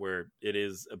point where it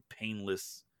is a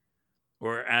painless,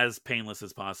 or as painless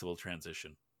as possible,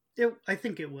 transition. I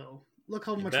think it will. Look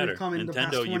how much we've come in the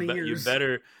past 20 years. You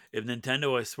better, if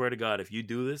Nintendo, I swear to God, if you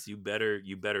do this, you better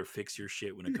fix your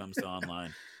shit when it comes to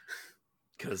online.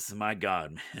 Because my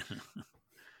God, man.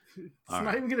 It's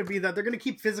not even going to be that. They're going to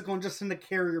keep physical and just send a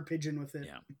carrier pigeon with it.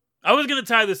 Yeah. I was going to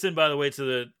tie this in, by the way,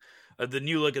 to the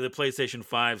new look at the PlayStation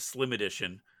 5 Slim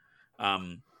Edition.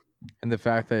 And the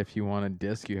fact that if you want a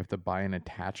disc, you have to buy an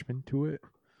attachment to it.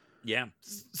 Yeah.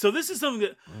 So this is something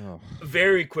that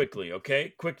very quickly,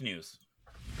 okay? Quick news.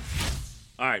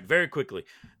 All right, very quickly.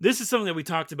 This is something that we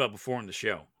talked about before in the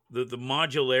show. The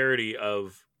modularity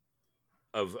of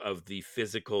the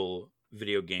physical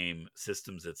video game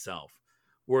systems itself.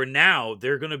 Where now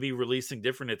they're going to be releasing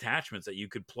different attachments that you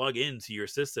could plug into your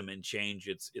system and change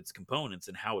its components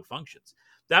and how it functions.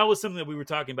 That was something that we were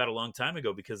talking about a long time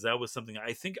ago, because that was something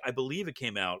I believe it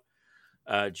came out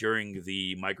during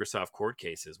the Microsoft court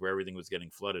cases where everything was getting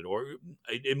flooded, or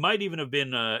it might even have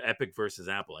been Epic versus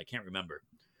Apple. I can't remember,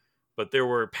 but there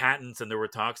were patents and there were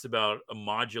talks about a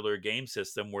modular game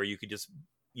system where you could just,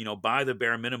 buy the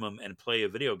bare minimum and play a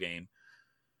video game,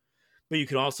 but you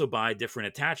could also buy different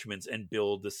attachments and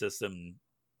build the system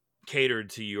catered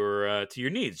to your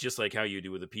needs, just like how you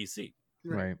do with a PC.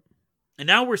 Right. And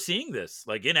now we're seeing this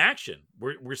like in action.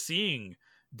 We're seeing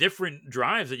different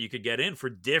drives that you could get in for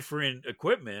different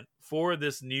equipment for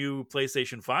this new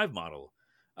PlayStation 5 model.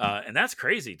 And that's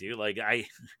crazy, dude. Like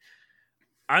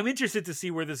I'm interested to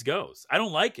see where this goes. I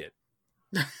don't like it.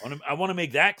 I want to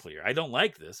make that clear. I don't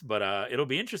like this, but it'll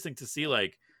be interesting to see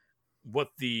like what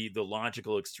the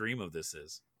logical extreme of this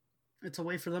is. It's a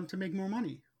way for them to make more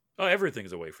money. Oh,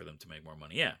 everything's a way for them to make more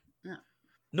money. Yeah. Yeah.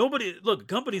 A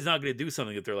company's not going to do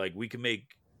something that they're like, we can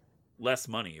make less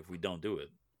money if we don't do it.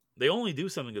 They only do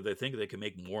something that they think they can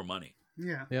make more money.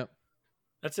 Yeah. Yep.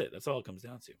 That's it. That's all it comes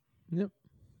down to. Yep.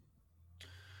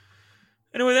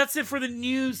 Anyway, that's it for the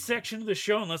news section of the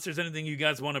show, unless there's anything you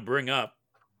guys want to bring up.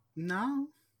 No.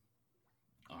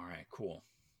 All right, cool.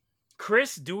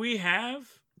 Chris, do we have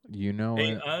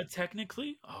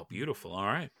technically? Oh, beautiful. All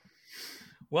right.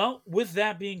 Well, with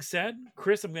that being said,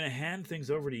 Chris, I'm going to hand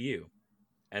things over to you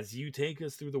as you take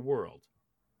us through the world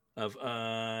of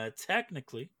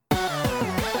technically.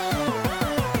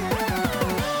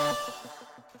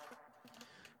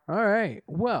 All right.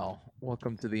 Well,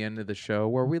 welcome to the end of the show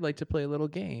where we like to play a little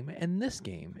game, and this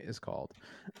game is called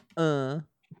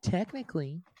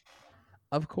Technically.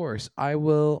 Of course, I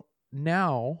will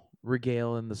now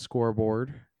regale in the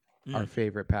scoreboard, our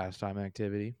favorite pastime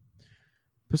activity.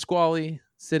 Pasquale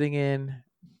sitting in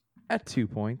at 2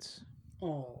 points.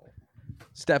 Oh.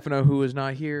 Stefano, who is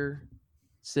not here,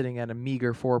 sitting at a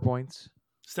meager 4 points.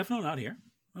 Stefano not here?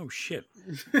 Oh, shit.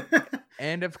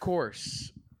 And of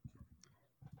course,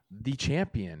 the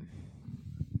champion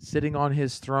sitting on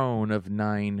his throne of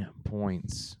 9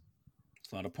 points.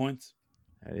 It's a lot of points.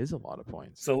 That is a lot of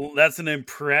points. So that's an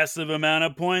impressive amount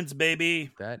of points,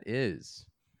 baby. That is.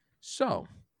 So,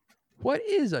 what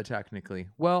is a technically?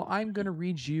 Well, I'm going to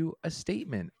read you a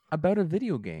statement about a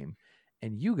video game,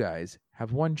 and you guys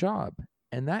have one job,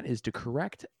 and that is to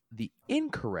correct the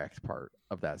incorrect part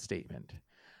of that statement.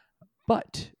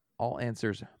 But all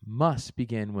answers must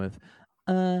begin with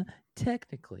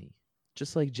technically,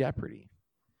 just like Jeopardy.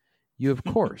 You, of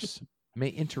course, may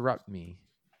interrupt me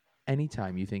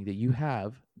anytime you think that you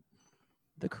have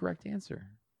the correct answer.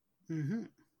 Mm-hmm.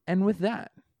 And with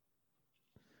that,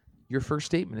 your first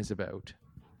statement is about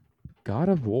God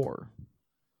of War.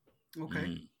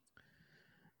 Okay.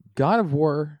 God of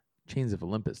War, Chains of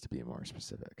Olympus, to be more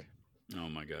specific. Oh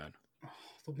my God. Oh,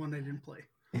 the one I didn't play.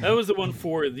 That was the one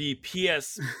for the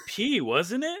PSP,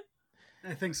 wasn't it?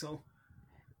 I think so.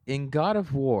 In God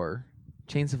of War,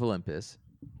 Chains of Olympus,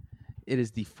 it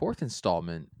is the fourth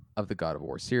installment of the God of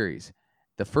War series,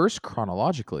 the first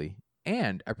chronologically,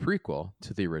 and a prequel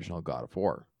to the original God of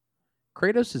War.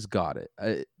 Kratos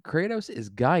is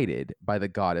guided by the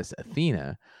goddess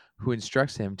Athena, who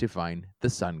instructs him to find the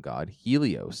sun god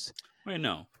Helios. Wait,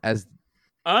 no. As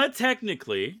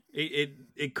technically,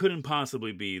 it couldn't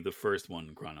possibly be the first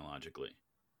one chronologically.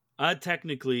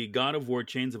 Technically, God of War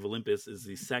Chains of Olympus is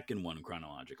the second one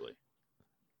chronologically.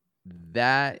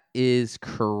 That is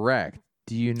correct.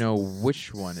 Do you know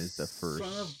which one is the first?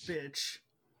 Son of a bitch.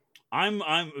 I'm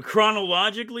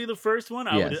chronologically the first one.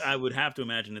 Yes. I would have to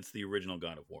imagine it's the original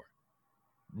God of War.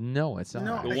 No, it's not.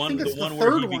 No, The I one think it's the where he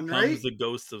third one, becomes right? the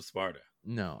ghost of Sparta.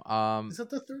 No. Is that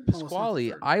the third? No, it's not the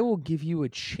Pasquale, third. I will give you a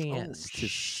chance to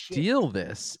shit. steal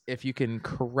this if you can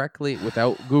correctly,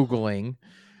 without Googling,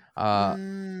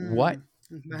 what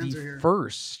My hands are the here.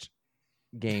 first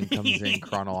game comes in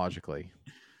chronologically.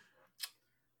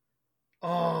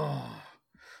 Oh,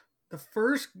 the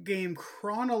first game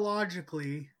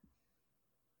chronologically.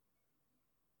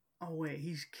 Oh wait,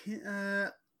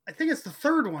 I think it's the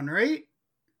third one, right?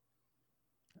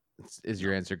 Is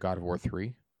your answer God of War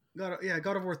 3? God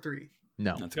of War 3.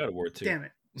 No. That's God of War 2. Damn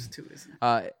it, it's 2, isn't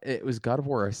it? It was God of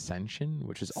War Ascension,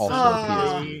 which is also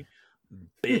Son PSP.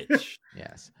 Bitch.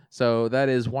 Yes. So that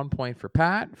is 1 point for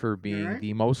Pat for being Alright.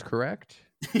 the most correct.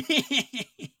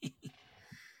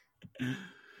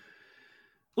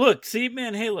 Look, see,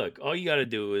 man, hey, look, all you got to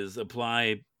do is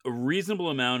apply a reasonable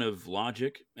amount of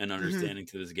logic and understanding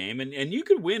to this game, and you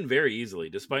could win very easily,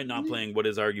 despite not playing what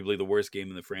is arguably the worst game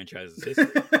in the franchise's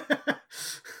history.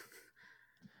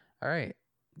 All right.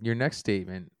 Your next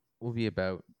statement will be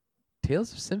about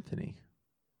Tales of Symphony.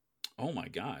 Oh, my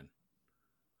God.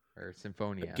 Or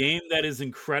Symphonia. A game that is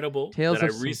incredible, Tales that I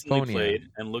of recently Symphonia. played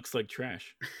and looks like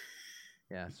trash.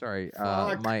 Yeah, sorry.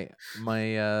 Fuck. My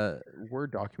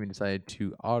Word document decided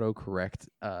to autocorrect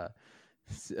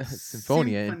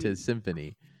Symphonia into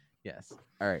Symphony. Yes.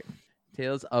 All right.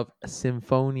 Tales of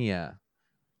Symphonia.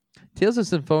 Tales of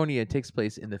Symphonia takes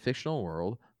place in the fictional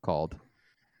world called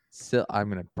I'm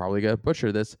going to probably get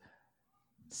butcher this.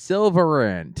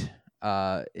 Silverant.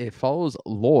 It follows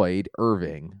Lloyd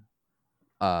Irving.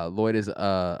 Lloyd is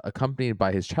accompanied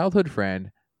by his childhood friend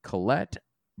Colette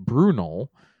Brunel,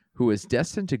 who is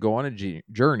destined to go on a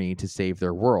journey to save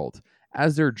their world.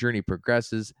 As their journey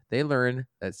progresses, they learn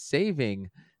that saving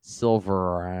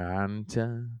Silverant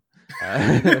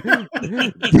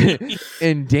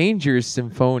endangers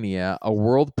Symphonia, a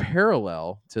world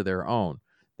parallel to their own.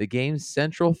 The game's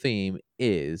central theme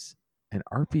is an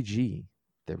RPG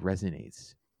that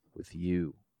resonates with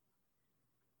you.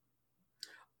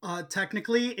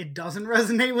 Technically, it doesn't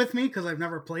resonate with me because I've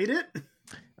never played it.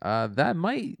 That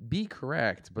might be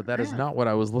correct, but that is not what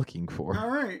I was looking for. All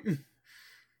right.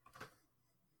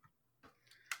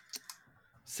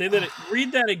 Say that.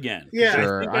 Read that again. Yeah.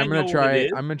 Sure. I'm gonna try.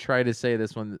 I'm I'm gonna try to say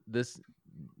this one. This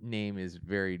name is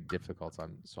very difficult,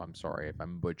 so I'm sorry if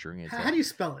I'm butchering it. How do you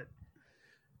spell it?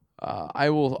 I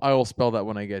will spell that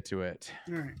when I get to it.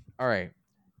 All right. All right.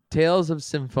 Tales of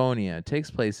Symphonia takes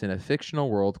place in a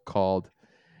fictional world called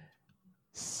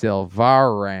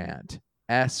Sylvarant.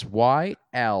 Sylvarant.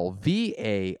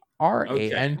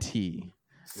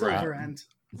 Silverant.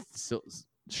 So,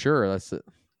 sure, that's it.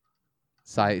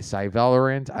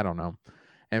 Valorant, I don't know.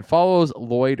 And follows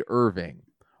Lloyd Irving.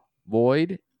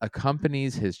 Lloyd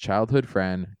accompanies his childhood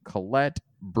friend Colette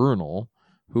Brunel,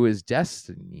 who is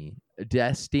destined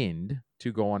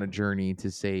to go on a journey to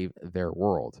save their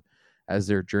world. As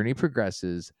their journey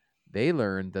progresses, they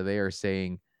learn that they are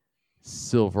saying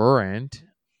Silverant,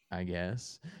 I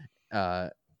guess, by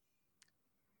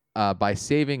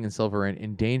saving and Silverant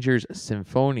endangers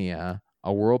Symphonia,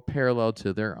 a world parallel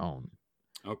to their own.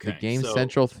 Okay. The game's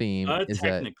central theme is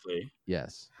technically,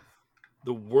 yes,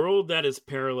 the world that is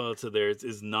parallel to theirs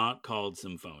is not called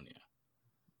Symphonia.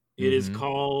 It is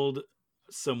called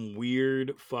some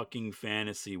weird fucking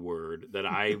fantasy word that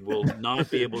I will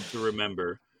not be able to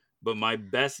remember. But my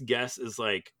best guess is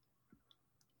like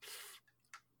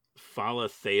Phala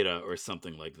Theta or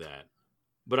something like that.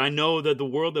 But I know that the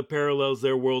world that parallels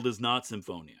their world is not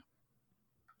Symphonia.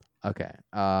 Okay.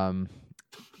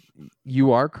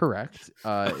 You are correct.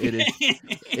 It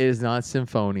is not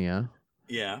Symphonia.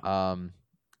 Yeah.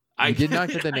 You did not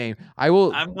get the name. I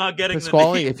will. I'm not getting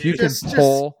Pasquale, the name. if you can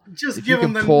pull, just give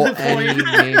him pull the any point.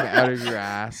 name out of your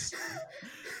ass.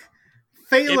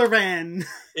 Failervan.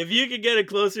 If you could get it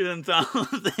closer than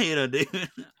Theta, dude.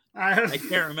 I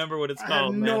can't remember what it's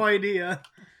called. I have no idea.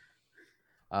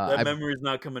 That memory's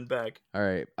not coming back. All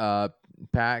right,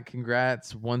 Pat.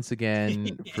 Congrats once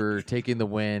again for taking the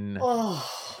win.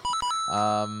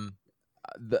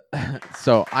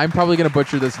 So I'm probably gonna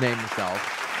butcher this name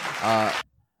myself.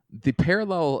 The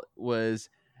parallel was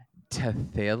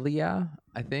Tethalia,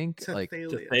 I think.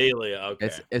 Tethalia. Okay.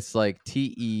 It's like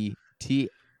TETHE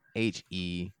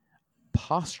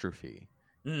apostrophe.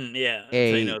 Yeah.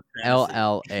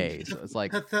 ALLA. So it's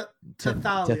like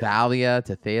Tethalia.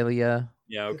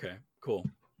 Yeah. Okay. Cool.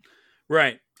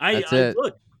 Right. That's it.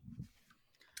 Look.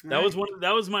 That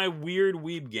was my weird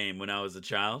weeb game when I was a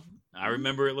child. I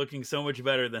remember it looking so much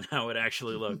better than how it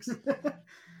actually looks.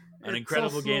 An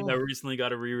incredible game that recently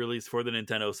got a re-release for the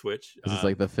Nintendo Switch. This is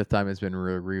like the 5th time it's been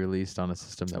re-released on a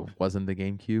system that wasn't the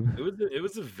GameCube. It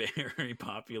was a very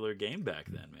popular game back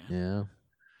then, man.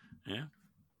 Yeah.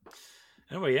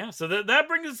 Anyway, yeah. So that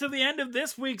brings us to the end of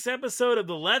this week's episode of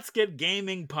the Let's Get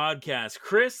Gaming podcast.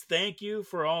 Chris, thank you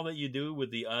for all that you do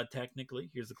with the technically.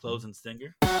 Here's the closing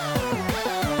stinger.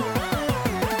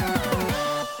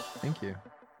 Thank you.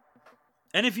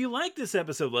 And if you like this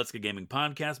episode of Let's Get Gaming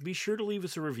podcast, be sure to leave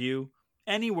us a review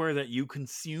anywhere that you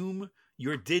consume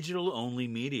your digital-only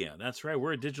media. That's right,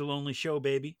 we're a digital-only show,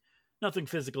 baby. Nothing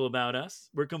physical about us.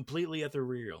 We're completely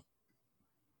ethereal.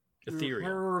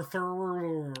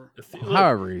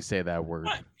 However you say that word.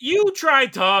 You try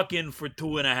talking for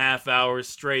 2.5 hours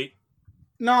straight.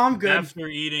 No, I'm good. After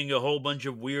eating a whole bunch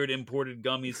of weird imported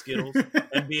gummy Skittles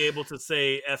and be able to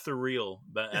say ethereal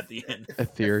at the end.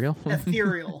 Ethereal?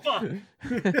 Ethereal. I've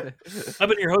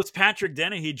been your host, Patrick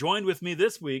Dennehy. Joined with me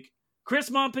this week, Chris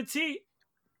Martinet.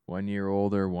 1 year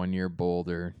older, 1 year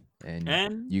bolder.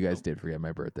 And you guys did forget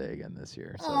my birthday again this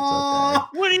year, so it's okay.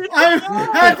 What are you doing?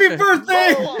 Happy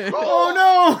birthday!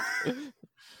 Oh no!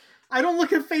 I don't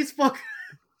look at Facebook.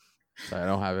 So I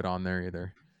don't have it on there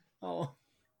either. Oh.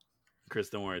 Chris,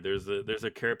 don't worry. There's a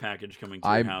care package coming to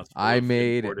your house. I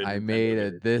made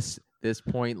at this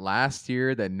point last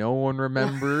year that no one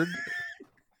remembered,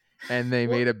 and they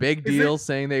made a big deal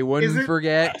saying they wouldn't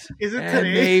forget. Is it and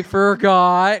today? They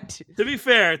forgot. To be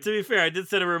fair, I did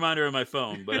set a reminder on my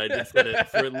phone, but I did set it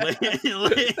for late.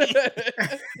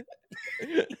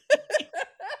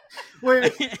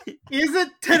 Wait, is it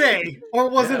today or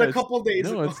was it a couple days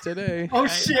ago? No, it's today. Oh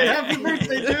shit! Happy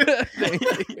birthday, dude!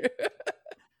 Thank you.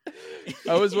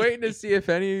 I was waiting to see if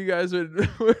any of you guys would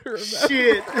remember.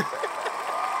 Shit.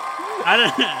 I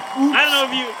don't know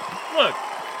if you look.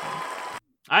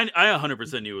 I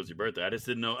 100% knew it was your birthday. I just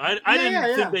didn't know. I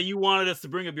didn't think that you wanted us to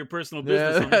bring up your personal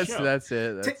business on the show. That's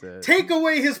it. Take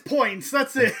away his points.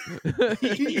 That's it.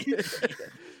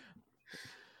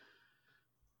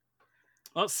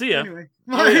 Well, see ya. Anyway.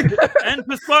 And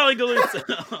Pasquale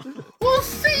Galuzzo. We'll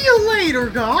see you later,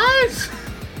 guys.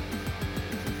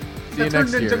 See you that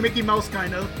next turned year. into Mickey Mouse,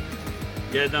 kind of.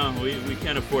 Yeah, no, we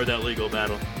can't afford that legal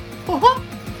battle. Uh-huh.